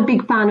 I'm not a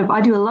big fan of,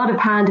 I do a lot of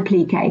hand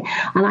applique,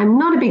 and I'm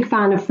not a big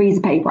fan of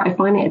freezer paper. I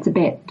find it's a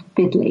bit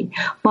fiddly,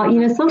 but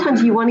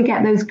sometimes you want to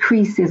get those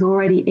creases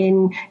already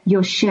in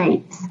your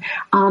shapes.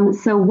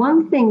 So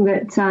one thing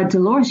that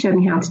Dolores showed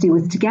me how to do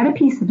was to get a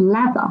piece of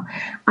leather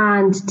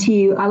and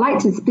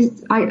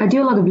I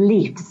do a lot of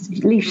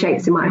leaf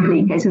shapes in my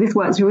applique, so this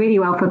works really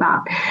well for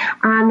that.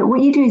 And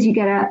what you do is you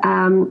get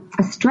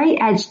a straight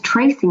edge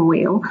tracing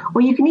wheel,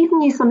 or you can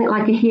even use something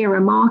like a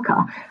hero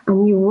marker,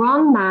 and you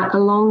run that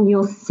along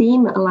your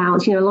seam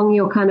allowance, along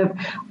your kind of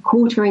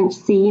 1/4 inch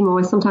seam,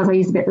 or sometimes I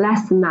use a bit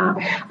less than that.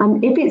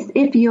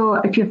 If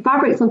your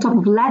fabric's on top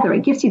of leather,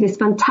 it gives you this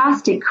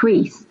fantastic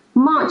crease,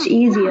 much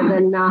easier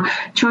than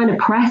trying to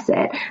press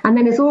it, and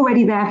then it's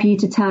already there for you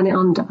to turn it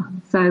under.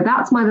 So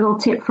that's my little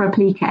tip for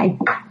applique.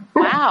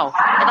 Wow.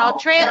 And I'll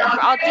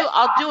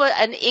do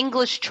an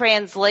English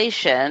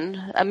translation,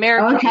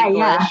 American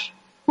English.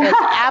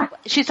 Yeah.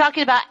 She's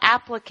talking about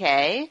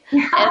applique.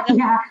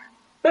 Yeah.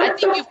 I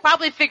think you've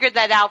probably figured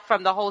that out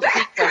from the whole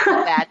sequence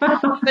of that.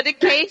 But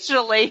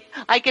occasionally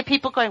I get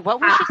people going, what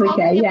was she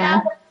talking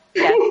about?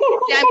 Yeah,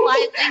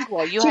 I'm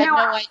bilingual. You had no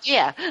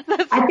idea.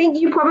 I think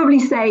you probably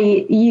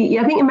say,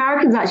 I think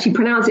Americans actually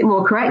pronounce it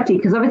more correctly,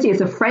 because obviously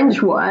it's a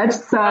French word.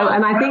 So,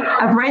 and I think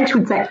a French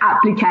would say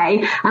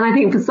applique. And I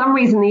think for some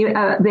reason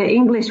the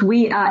English,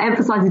 we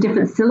emphasize a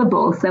different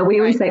syllable. So we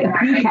always say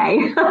applique.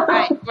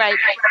 Right.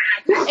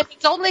 If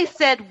it's only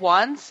said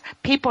once,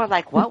 people are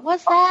like, what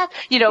was that?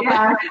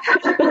 Yeah.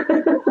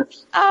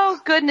 Oh,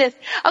 goodness.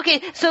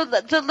 Okay, so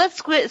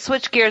let's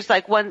switch gears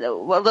a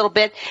little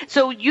bit.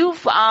 So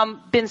you've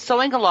been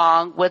sewing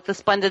along with the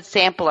Splendid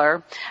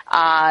Sampler.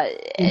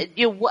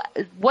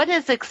 What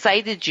has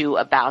excited you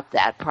about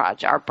that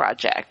our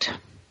project?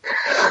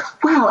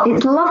 Well,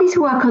 it's lovely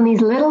to work on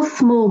these little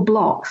small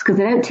blocks because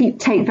they don't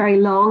take very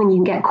long, and you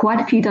can get quite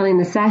a few done in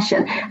the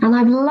session. And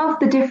I've loved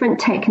the different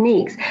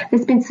techniques.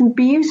 There's been some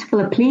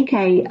beautiful applique,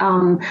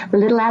 the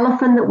little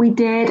elephant that we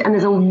did, and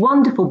there's a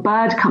wonderful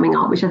bird coming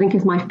up, which I think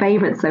is my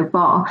favorite so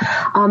far.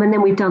 And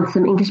then we've done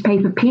some English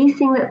paper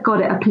piecing that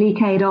got it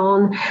appliqued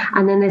on.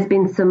 And then there's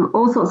been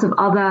all sorts of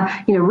other,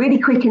 really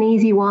quick and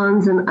easy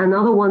ones, and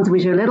other ones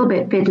which are a little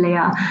bit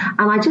fiddlier.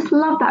 And I just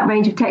love that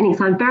range of techniques.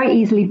 I'm very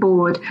easily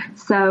bored.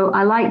 So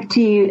I like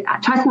to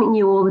try something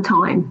new all the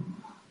time.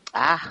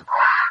 That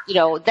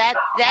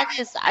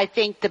is, I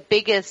think, the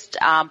biggest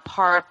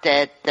part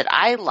that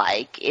I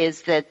like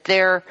is that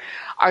there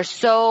are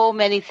so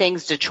many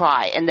things to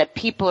try, and that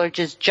people are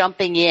just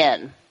jumping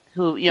in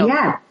who,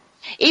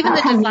 even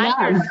the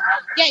designers,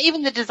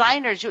 even the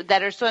designers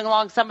that are sewing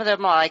along, some of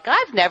them are like,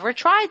 I've never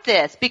tried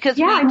this, because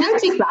I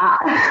noticed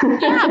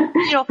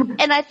that.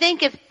 And I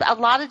think if a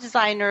lot of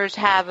designers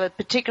have a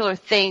particular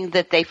thing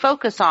that they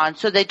focus on,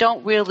 so they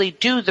don't really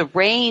do the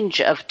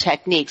range of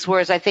techniques,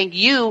 whereas I think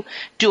you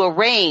do a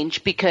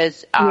range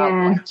because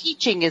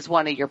teaching is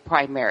one of your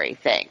primary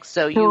things.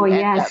 So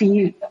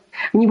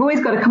and you've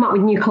always got to come up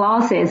with new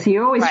classes. So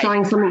you're always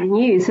trying something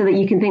new so that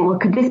you can think, well,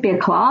 could this be a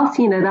class?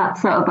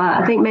 That's sort of,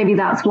 I think maybe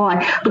that's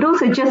why. But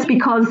also just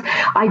because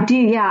I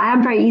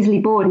am very easily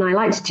bored, and I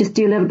like to just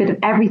do a little bit of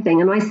everything.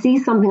 And I see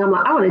something, I'm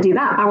like, I want to do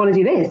that. I want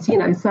to do this,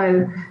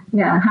 So,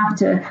 I have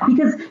to.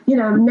 Because,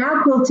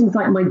 now quilting's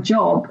like my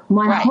job.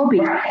 My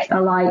hobbies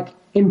are like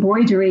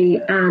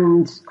embroidery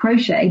and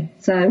crochet.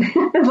 So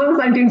as long as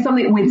I'm doing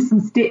something with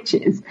some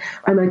stitches,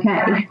 I'm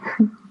okay.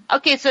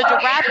 Okay, so to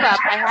wrap up,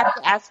 I have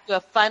to ask you a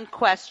fun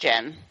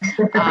question.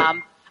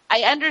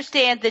 I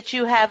understand that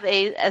you have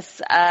a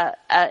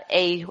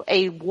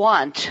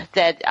want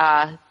that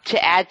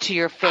to add to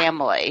your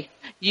family.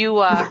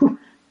 You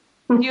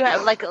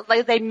have like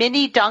they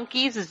mini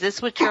donkeys. Is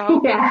this what you're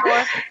hoping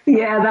for?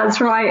 Yeah,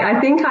 that's right. I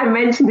think I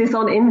mentioned this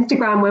on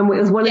Instagram when it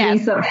was one of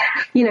these sort of,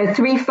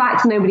 3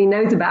 facts nobody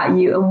knows about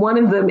you. And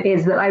one of them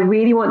is that I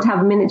really want to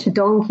have miniature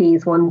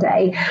donkeys one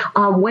day.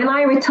 When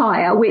I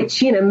retire,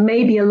 which,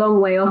 may be a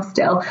long way off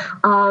still,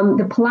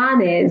 the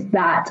plan is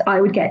that I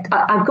would get,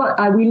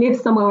 we live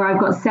somewhere where I've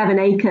got 7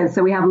 acres,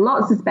 so we have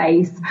lots of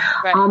space.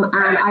 Right. And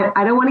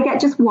I don't want to get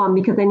just one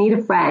because I need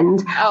a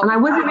friend. Oh, and I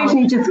was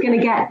originally just going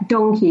to get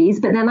donkeys,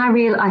 but then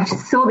I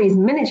saw these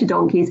miniature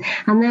donkeys,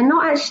 and they're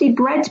not actually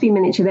bred to be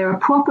miniature. They're a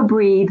proper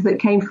breed that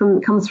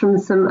comes from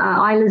some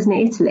islands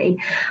near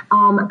Italy,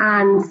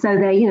 and so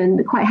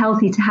they're quite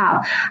healthy to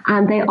have,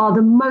 and they are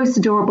the most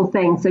adorable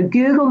thing. So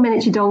Google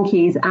miniature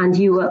donkeys, and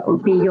you will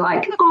be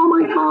like, oh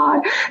my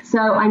god! So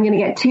I'm going to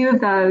get 2 of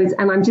those,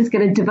 and I'm just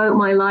going to devote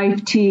my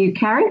life to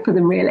caring for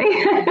them. Really.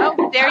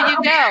 Oh, there you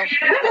go.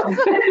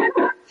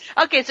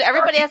 Okay, so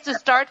everybody has to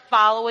start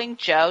following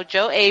Jo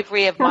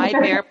Avery of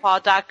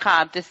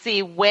mybearpaw.com to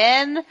see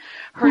when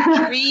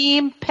her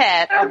dream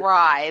pet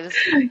arrives,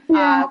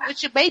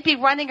 which may be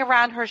running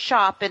around her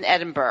shop in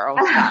Edinburgh.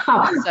 So,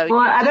 well,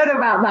 I don't know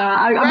about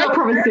that. I'm not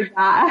promising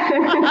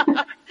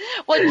that.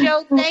 Well,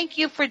 Jo, thank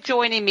you for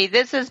joining me.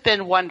 This has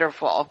been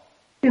wonderful.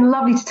 It's been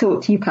lovely to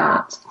talk to you,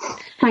 Pat.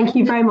 Thank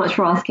you very much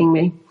for asking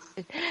me.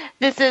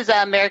 This is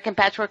American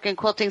Patchwork and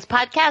Quilting's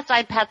podcast.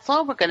 I'm Pat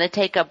Sloan. We're going to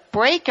take a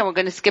break, and we're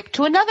going to skip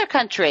to another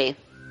country.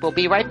 We'll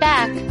be right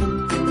back.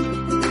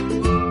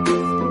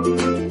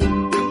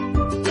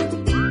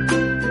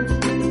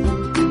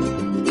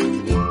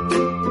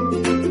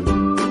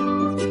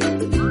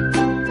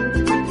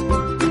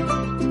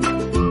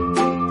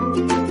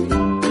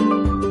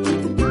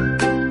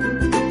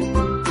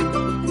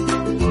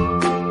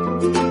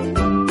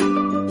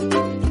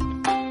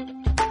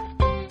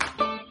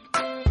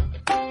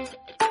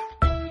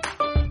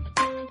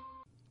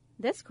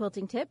 This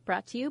quilting tip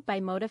brought to you by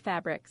Moda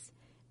Fabrics.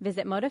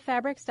 Visit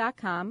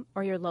modafabrics.com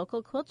or your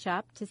local quilt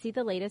shop to see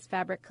the latest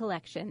fabric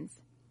collections.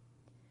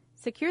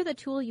 Secure the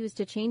tool used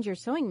to change your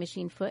sewing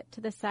machine foot to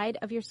the side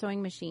of your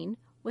sewing machine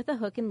with a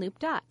hook and loop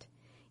dot.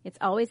 It's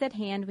always at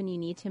hand when you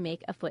need to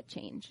make a foot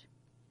change.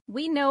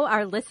 We know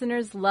our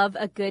listeners love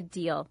a good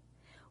deal.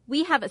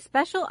 We have a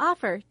special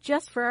offer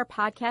just for our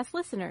podcast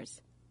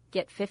listeners.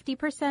 Get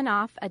 50%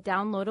 off a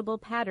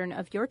downloadable pattern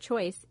of your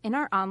choice in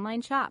our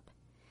online shop.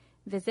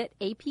 Visit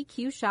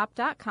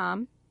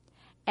apqshop.com,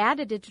 add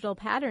a digital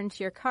pattern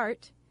to your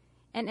cart,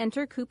 and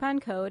enter coupon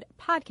code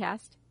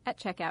PODCAST at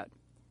checkout.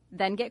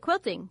 Then get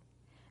quilting.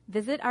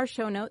 Visit our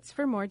show notes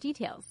for more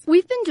details.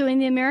 We've been doing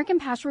the American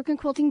Patchwork and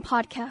Quilting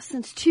podcast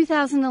since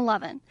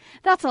 2011.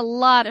 That's a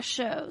lot of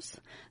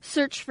shows.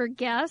 Search for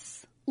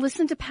guests,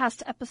 listen to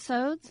past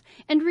episodes,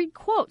 and read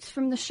quotes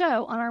from the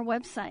show on our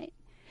website.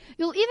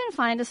 You'll even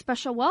find a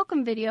special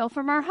welcome video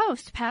from our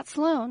host, Pat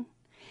Sloan.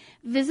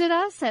 Visit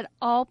us at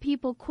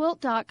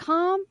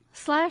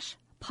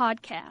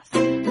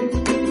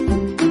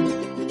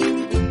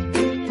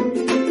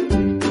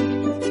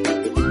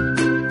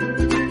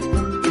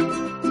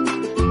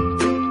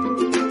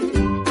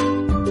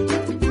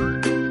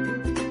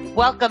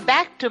Welcome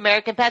back to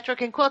American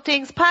Patchwork and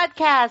Quilting's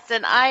podcast,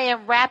 and I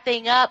am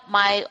wrapping up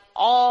my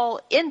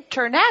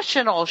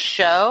all-international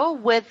show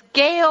with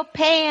Gail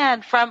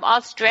Pan from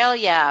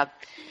Australia.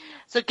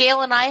 So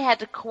Gail and I had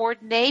to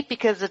coordinate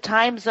because the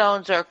time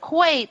zones are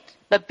quite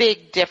a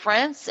big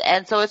difference,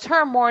 and so it's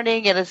her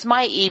morning and it's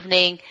my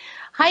evening.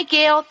 Hi,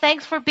 Gail.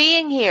 Thanks for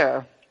being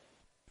here.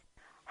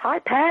 Hi,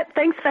 Pat.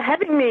 Thanks for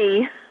having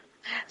me.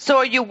 So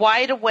are you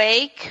wide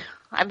awake?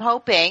 I'm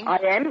hoping. I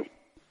am.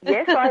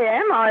 Yes, I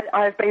am.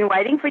 I've been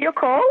waiting for your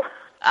call.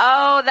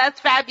 Oh, that's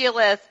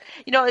fabulous.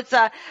 It's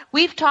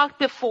we've talked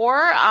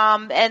before,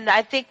 and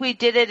I think we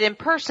did it in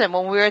person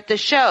when we were at the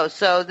show.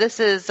 So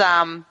this is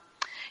a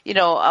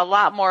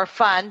lot more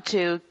fun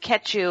to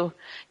catch you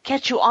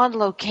on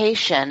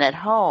location at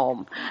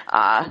home.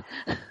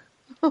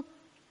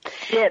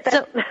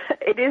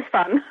 It is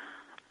fun.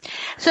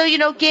 So,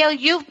 Gail,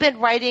 you've been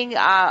writing,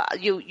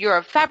 you're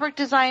a fabric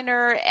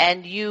designer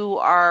and you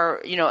are,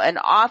 an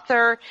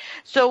author.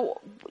 So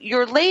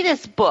your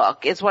latest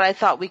book is what I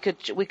thought we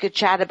could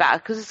chat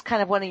about because it's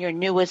kind of one of your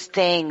newest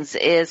things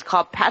is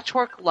called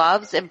Patchwork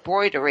Loves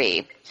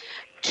Embroidery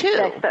 2.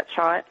 Yes, that's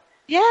right.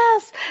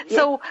 Yes. Yep.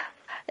 So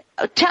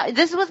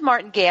this is with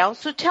Martin Gale.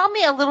 So tell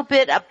me a little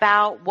bit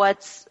about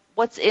what's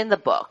in the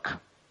book.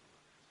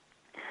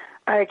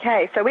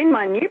 Okay. So in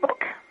my new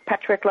book,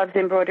 Patchwork Loves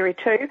Embroidery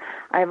 2,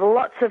 I have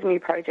lots of new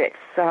projects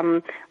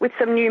with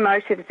some new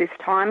motives this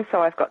time.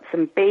 So I've got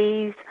some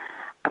bees,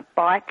 a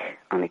bike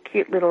on a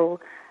cute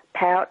little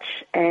pouch,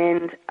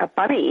 and a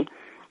bunny,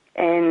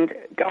 and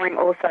going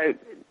also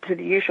to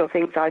the usual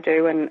things I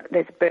do, and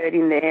there's a bird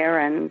in there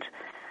and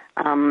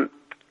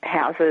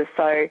houses.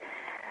 So,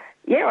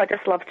 yeah, I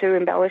just love to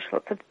embellish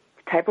lots of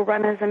table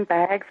runners and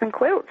bags and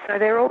quilts, so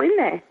they're all in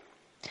there.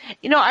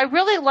 I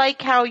really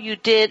like how you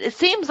did. It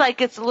seems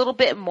like it's a little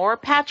bit more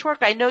patchwork.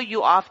 I know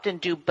you often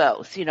do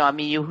both. You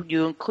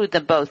include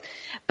them both.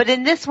 But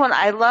in this one,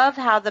 I love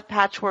how the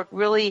patchwork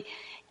really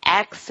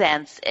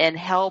accents and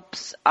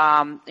helps,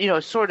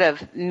 sort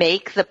of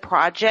make the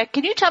project.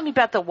 Can you tell me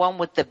about the one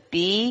with the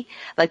bee,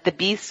 like the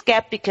bee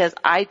skep? Because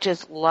I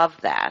just love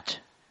that.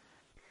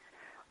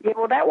 Yeah,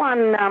 well, that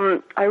one,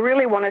 I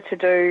really wanted to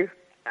do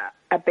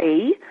a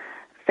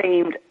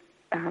bee-themed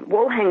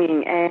wall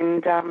hanging,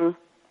 and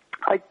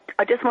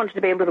I just wanted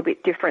to be a little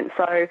bit different.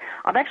 So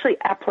I've actually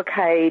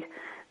appliqued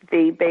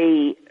the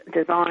bee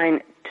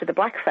design to the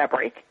black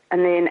fabric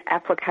and then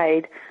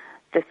appliqued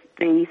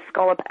the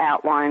scallop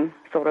outline,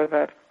 sort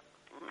of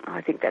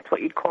I think that's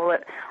what you'd call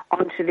it,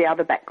 onto the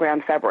other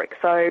background fabric.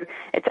 So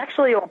it's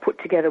actually all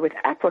put together with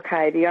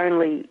applique. The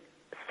only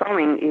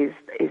sewing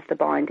is the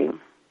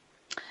binding.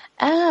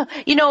 Oh,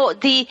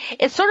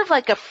 it's sort of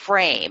like a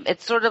frame.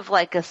 It's sort of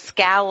like a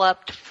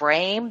scalloped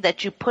frame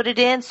that you put it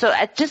in. So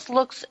it just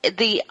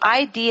the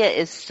idea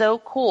is so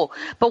cool.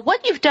 But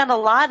what you've done a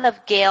lot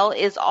of, Gail,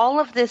 is all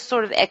of this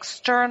sort of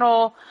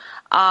external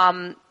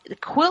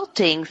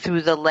quilting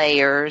through the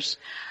layers.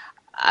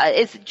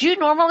 Do you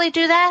normally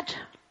do that?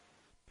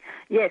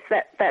 Yes,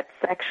 that's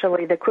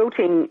actually, the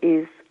quilting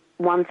is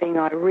one thing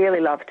I really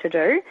love to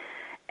do.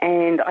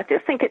 And I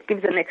just think it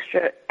gives an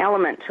extra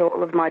element to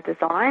all of my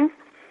designs.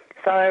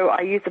 So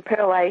I use the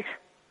Pearl 8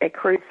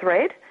 ecru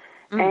thread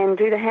and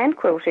do the hand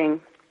quilting,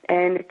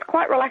 and it's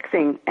quite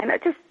relaxing, and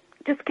it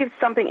just gives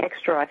something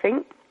extra, I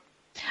think.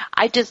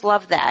 I just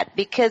love that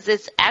because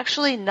it's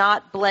actually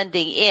not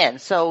blending in.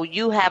 So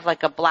you have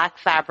like a black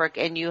fabric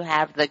and you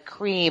have the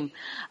cream,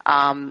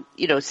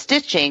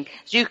 stitching,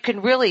 so you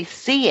can really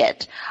see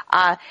it.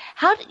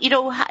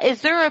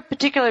 Is there a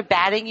particular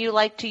batting you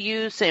like to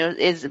use?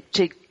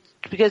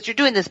 Because you're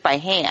doing this by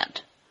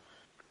hand.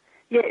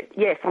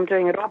 Yes, I'm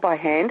doing it all by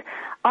hand.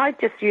 I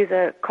just use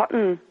a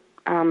cotton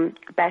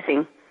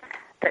batting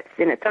that's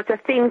in it. So it's a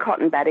thin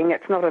cotton batting.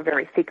 It's not a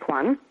very thick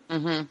one.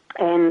 Mm-hmm.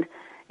 And,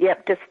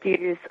 just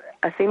use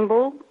a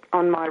thimble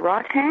on my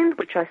right hand,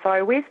 which I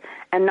sew with,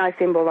 and no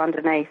thimble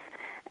underneath.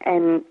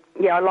 And,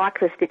 I like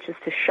the stitches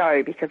to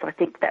show because I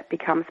think that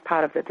becomes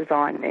part of the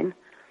design then.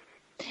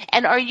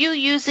 And are you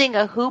using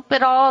a hoop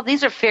at all?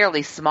 These are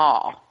fairly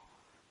small.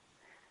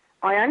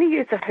 I only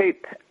use a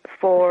hoop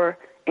for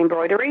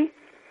embroidery.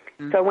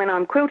 So when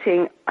I'm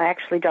quilting, I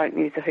actually don't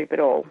use a hoop at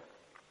all.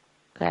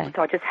 Okay.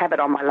 So I just have it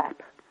on my lap.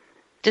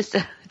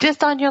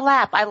 Just on your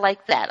lap. I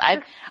like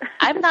that.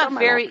 I'm not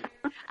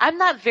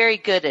very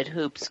good at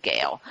hoop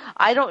scale.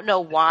 I don't know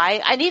why.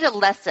 I need a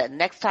lesson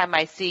next time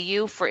I see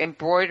you for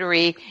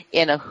embroidery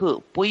in a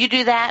hoop. Will you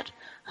do that?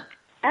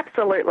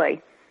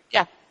 Absolutely.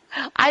 Yeah.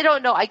 I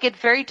don't know. I get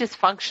very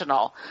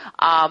dysfunctional.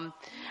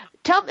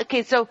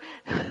 So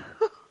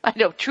I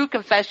know, true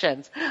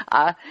confessions.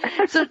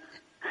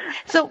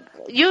 So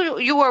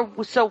you are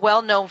so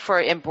well known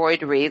for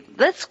embroidery.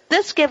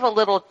 Let's give a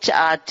little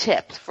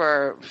tip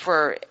for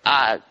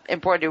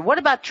embroidery. What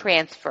about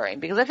transferring?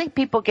 Because I think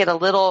people get a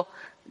little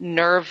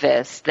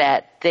nervous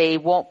that they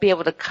won't be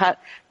able to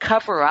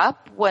cover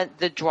up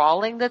the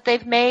drawing that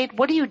they've made.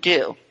 What do you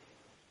do?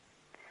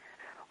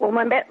 Well,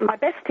 my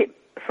best tip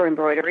for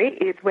embroidery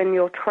is when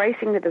you're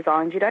tracing the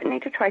designs, you don't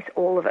need to trace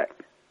all of it.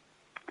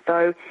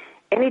 So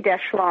any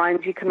dash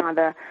lines you can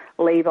either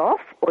leave off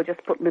or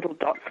just put little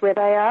dots where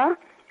they are,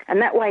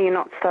 and that way you're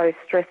not so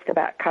stressed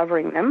about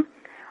covering them.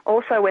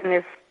 Also, when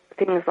there's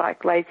things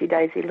like lazy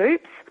daisy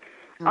loops,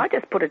 I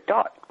just put a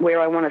dot where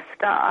I want to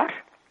start,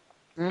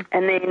 and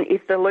then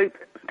if the loop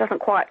doesn't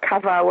quite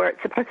cover where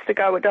it's supposed to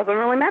go, it doesn't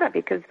really matter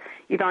because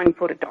you've only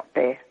put a dot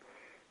there.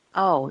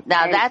 Oh,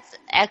 now that's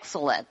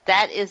excellent.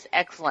 That is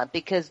excellent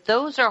because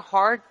those are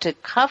hard to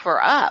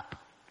cover up.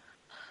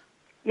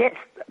 Yes,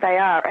 they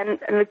are. And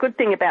the good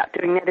thing about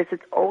doing that is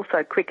it's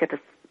also quicker to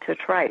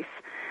trace,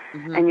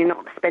 and you're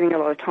not spending a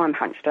lot of time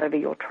hunched over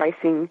your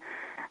tracing,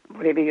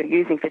 whatever you're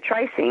using for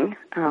tracing.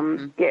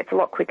 It's a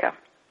lot quicker.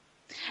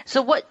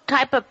 So what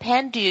type of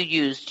pen do you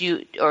use? Do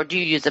you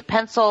use a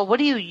pencil? What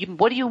do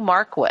you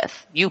mark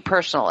with, you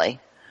personally?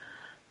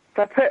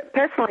 So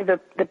personally,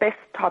 the best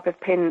type of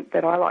pen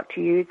that I like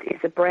to use is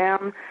a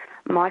brown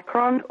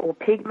Micron or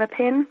Pigma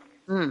pen.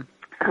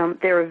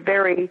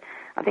 They're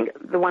I think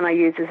the one I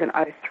use is an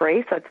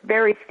 03, so it's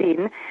very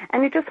thin,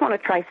 and you just want to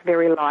trace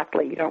very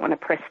lightly. You don't want to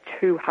press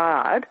too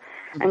hard,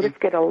 and just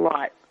get a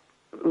light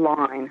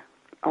line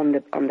on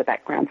the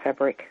background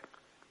fabric.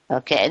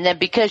 Okay, and then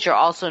because you're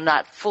also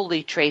not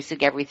fully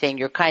tracing everything,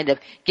 you're kind of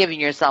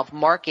giving yourself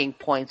marking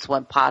points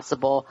when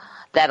possible.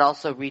 That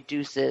also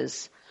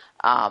reduces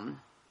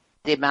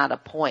the amount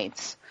of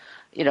points,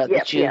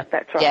 that you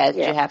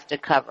have to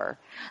cover.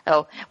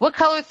 Oh, what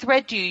color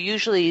thread do you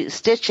usually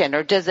stitch in,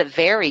 or does it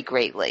vary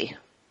greatly?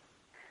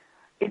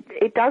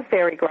 It does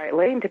vary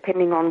greatly,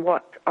 depending on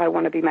what I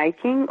want to be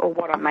making or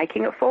what I'm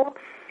making it for.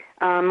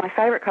 My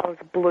favourite colour is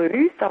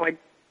blue, so I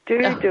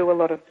do a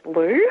lot of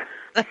blue,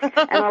 and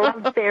I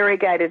love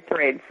variegated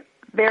threads.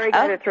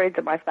 Variegated threads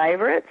are my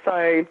favourite,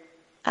 so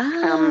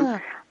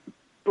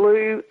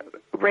blue,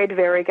 red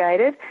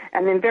variegated,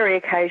 and then very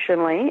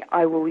occasionally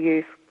I will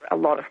use a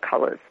lot of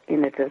colours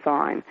in the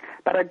design.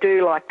 But I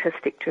do like to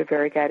stick to a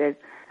variegated.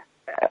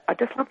 I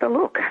just love the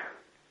look.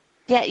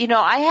 Yeah,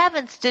 I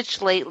haven't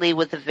stitched lately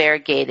with the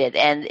variegated,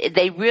 and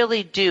they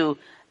really do.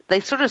 They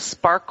sort of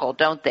sparkle,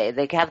 don't they?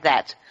 They have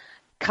that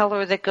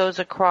color that goes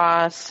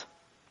across.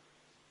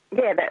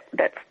 Yeah,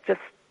 that's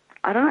just,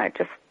 I don't know,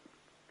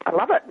 I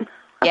love it.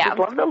 Yeah. I just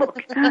love the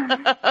look.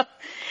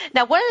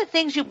 Now, one of the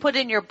things you put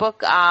in your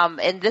book,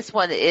 and this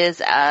one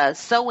is a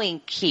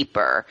sewing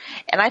keeper,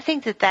 and I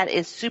think that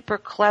is super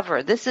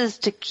clever. This is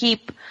to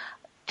keep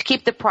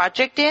the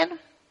project in?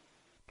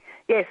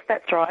 Yes,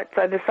 that's right.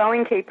 So the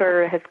sewing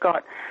keeper has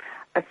got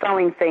a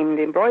sewing-themed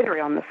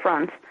embroidery on the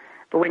front,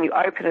 but when you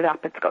open it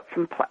up, it's got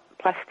some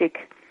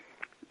plastic,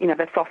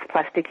 the soft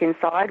plastic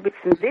inside with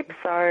some zip,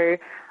 so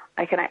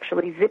I can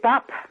actually zip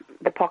up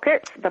the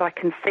pockets, but I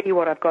can see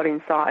what I've got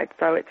inside.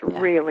 So it's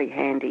really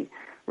handy,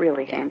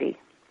 handy.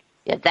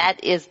 Yeah,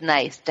 that is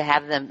nice to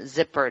have them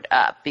zippered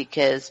up,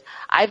 because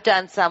I've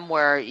done some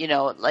where,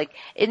 like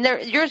in there,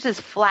 yours is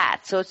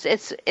flat, so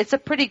it's a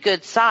pretty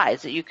good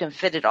size that you can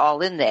fit it all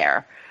in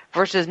there.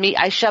 Versus me,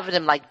 I shove it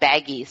in like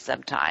baggies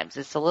sometimes.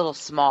 It's a little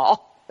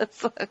small. It's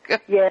sort of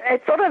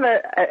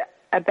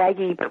a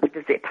baggie, but with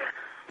a zip.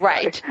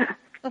 Right.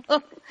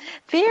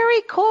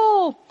 Very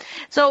cool.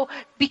 So,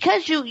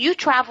 because you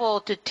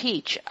travel to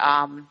teach,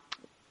 do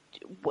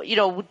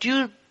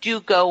you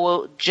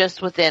go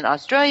just within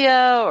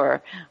Australia,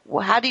 or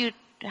how do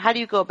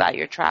you go about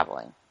your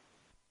traveling?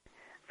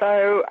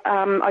 So,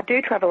 I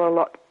do travel a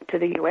lot to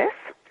the US.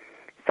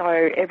 So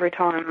every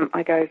time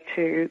I go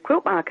to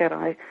Quilt Market,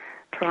 I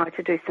try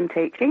to do some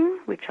teaching,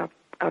 which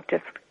I've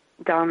just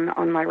done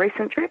on my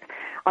recent trip.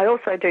 I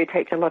also do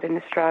teach a lot in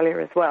Australia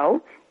as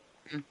well,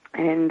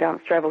 and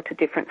travel to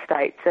different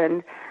states.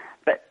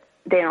 But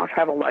then I'll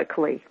travel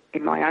locally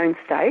in my own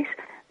state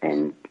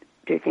and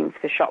do things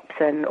for shops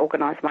and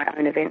organise my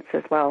own events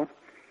as well.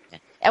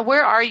 And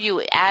where are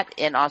you at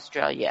in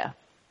Australia?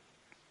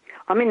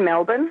 I'm in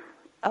Melbourne,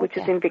 which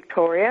is in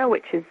Victoria,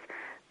 which is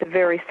the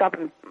very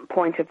southern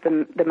point of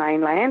the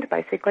mainland,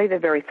 basically, the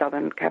very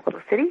southern capital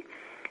city.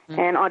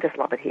 And I just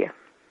love it here.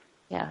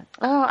 Yeah.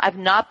 Oh, I've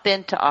not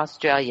been to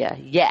Australia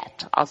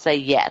yet. I'll say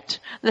yet.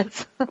 We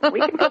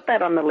can put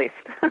that on the list.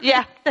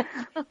 Yeah.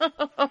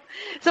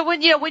 So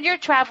when you're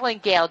traveling,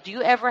 Gail, do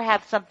you ever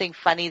have something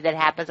funny that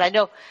happens? I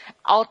know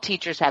all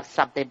teachers have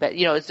something, but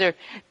has there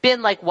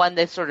been like one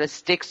that sort of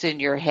sticks in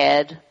your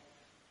head?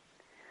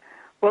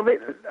 Well,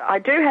 I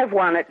do have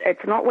one.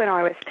 It's not when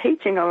I was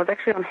teaching. I was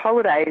actually on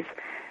holidays,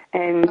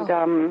 and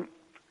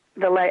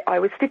I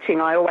was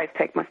stitching. I always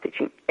take my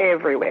stitching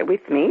everywhere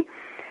with me.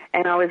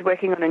 And I was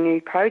working on a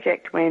new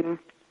project when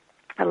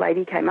a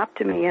lady came up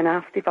to me and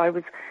asked if I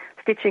was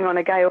stitching on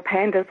a Gail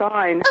Pan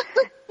design.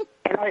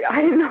 And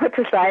I didn't know what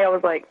to say. I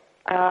was like,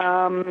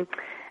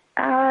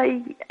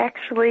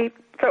 actually...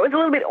 So it was a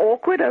little bit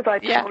awkward as I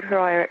told her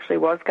I actually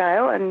was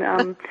Gail. And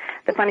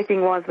the funny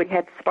thing was we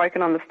had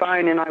spoken on the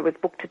phone and I was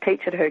booked to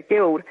teach at her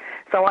guild.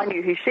 So I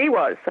knew who she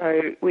was.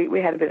 So we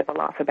had a bit of a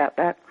laugh about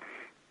that.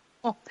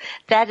 Oh,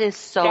 that is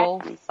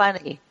so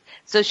funny.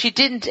 So she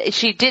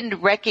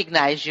didn't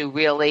recognize you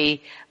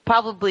really,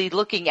 probably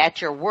looking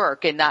at your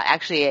work and not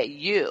actually at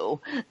you,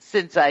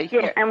 since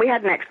and we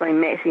hadn't actually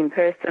met in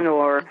person,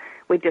 or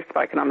we'd just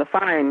spoken on the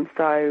phone.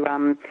 So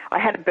I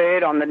had a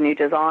bird on the new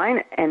design,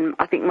 and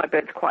I think my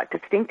bird's quite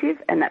distinctive,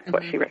 and that's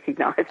what she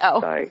recognised.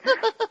 Oh. So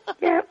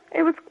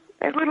it was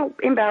a little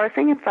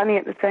embarrassing and funny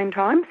at the same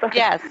time. So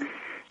yes,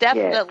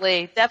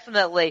 definitely.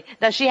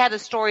 Now she had a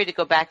story to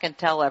go back and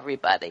tell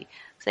everybody.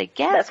 Say,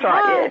 guess that's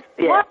right.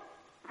 Yes.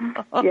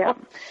 Yeah.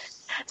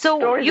 So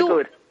stories are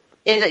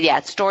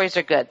good. Stories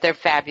are good. They're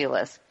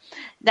fabulous.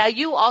 Now,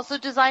 you also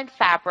design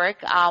fabric.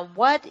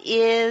 What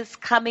is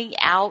coming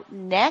out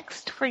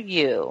next for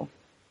you?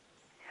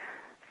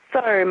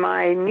 So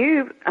my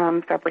new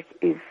fabric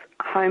is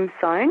home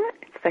sewn.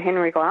 It's for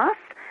Henry Glass,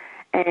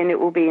 and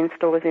it will be in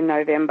stores in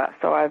November.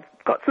 So I've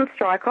got some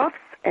strike-offs,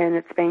 and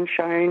it's been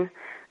shown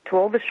to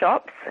all the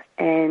shops,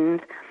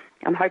 and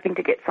I'm hoping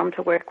to get some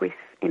to work with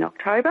in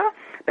October,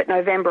 but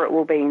November it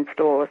will be in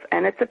stores.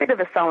 And it's a bit of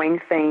a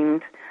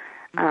sewing-themed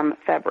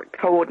fabric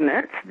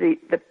coordinates.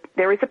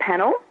 There is a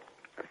panel,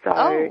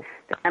 so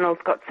the panel's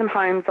got some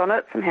homes on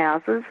it, some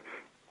houses,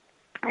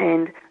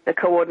 and the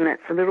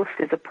coordinates are little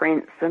scissor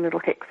prints and little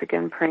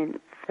hexagon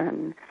prints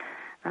and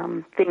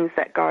things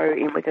that go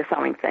in with the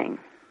sewing theme.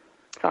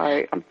 So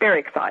I'm very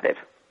excited.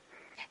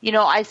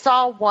 I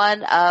saw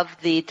one of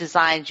the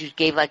designs you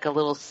gave like a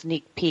little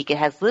sneak peek. It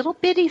has little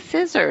bitty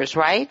scissors,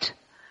 right?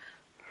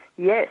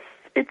 Yes,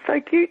 it's so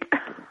cute.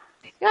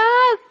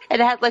 Yeah,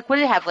 and it had what did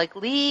it have, like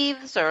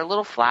leaves or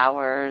little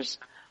flowers?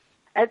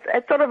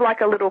 It's sort of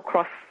like a little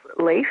cross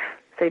leaf.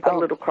 So you've got a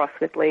little cross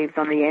with leaves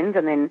on the end,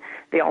 and then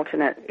the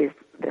alternate is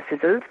the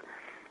scissors.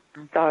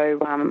 So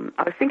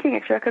I was thinking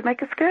actually I could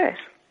make a skirt.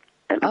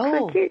 It looks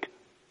so cute.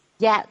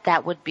 Yeah,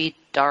 that would be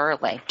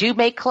darling. Do you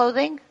make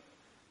clothing?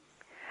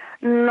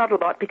 Not a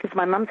lot, because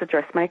my mum's a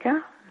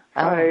dressmaker.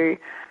 So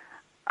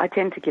I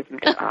tend to give them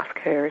to ask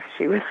her if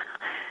she was,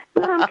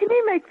 Mom, can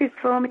you make this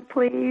for me,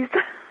 please?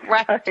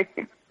 Right.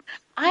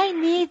 I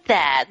need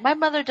that. My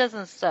mother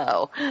doesn't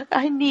sew.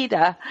 I need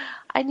a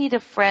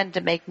friend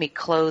to make me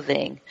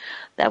clothing.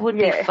 That would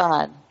be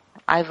fun.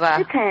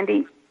 It's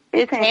handy.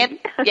 It's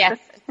handy. Yes,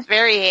 it's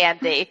very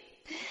handy.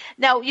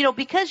 Now,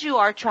 because you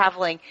are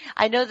traveling,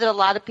 I know that a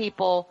lot of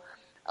people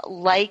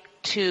like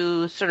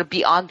to sort of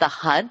be on the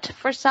hunt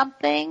for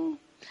something.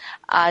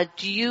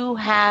 Do you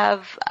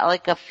have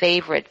like a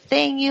favorite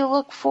thing you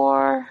look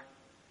for?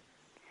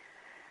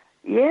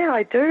 Yeah,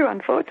 I do,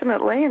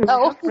 unfortunately, and my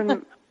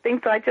husband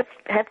thinks I just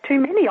have too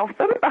many of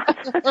them.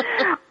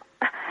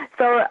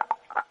 So,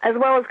 as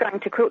well as going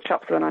to quilt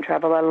shops when I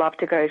travel, I love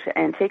to go to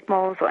antique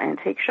malls or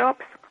antique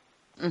shops,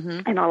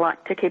 and I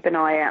like to keep an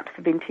eye out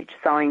for vintage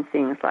sewing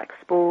things like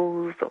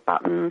spools or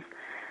buttons,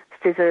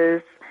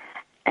 scissors,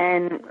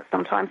 and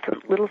sometimes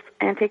some little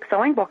antique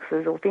sewing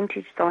boxes or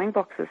vintage sewing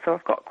boxes. So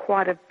I've got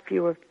quite a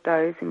few of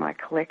those in my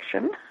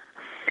collection.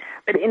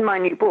 But in my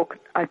new book,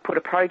 I put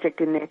a project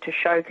in there to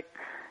show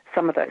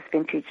some of those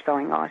vintage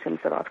sewing items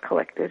that I've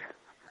collected.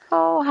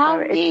 Oh, how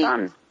neat. It's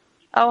fun.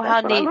 Oh,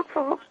 how neat. neat. I look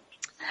for.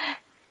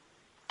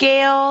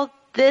 Gail,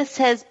 this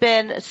has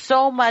been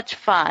so much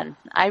fun.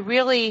 I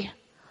really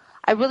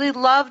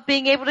love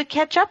being able to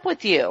catch up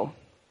with you.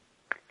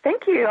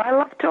 Thank you. I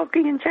love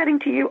talking and chatting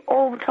to you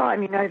all the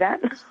time. You know that.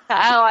 Oh,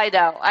 I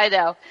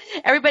know.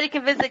 Everybody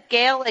can visit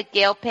Gail at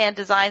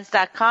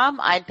gailpandesigns.com.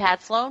 I'm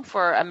Pat Sloan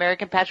for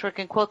American Patchwork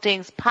and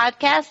Quilting's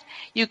podcast.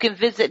 You can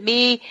visit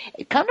me.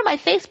 Come to my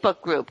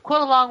Facebook group,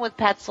 Quilt Along with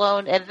Pat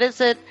Sloan, and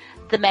visit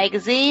the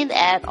magazine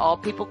at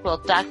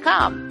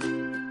allpeoplequilt.com.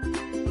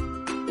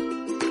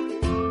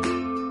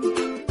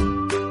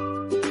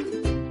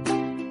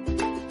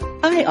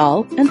 Hi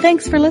all, and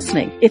thanks for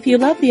listening. If you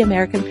love the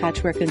American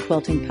Patchwork and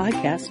Quilting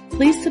podcast,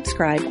 please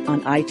subscribe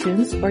on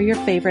iTunes or your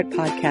favorite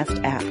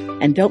podcast app.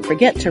 And don't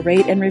forget to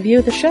rate and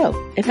review the show.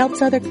 It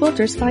helps other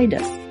quilters find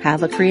us.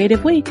 Have a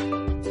creative week.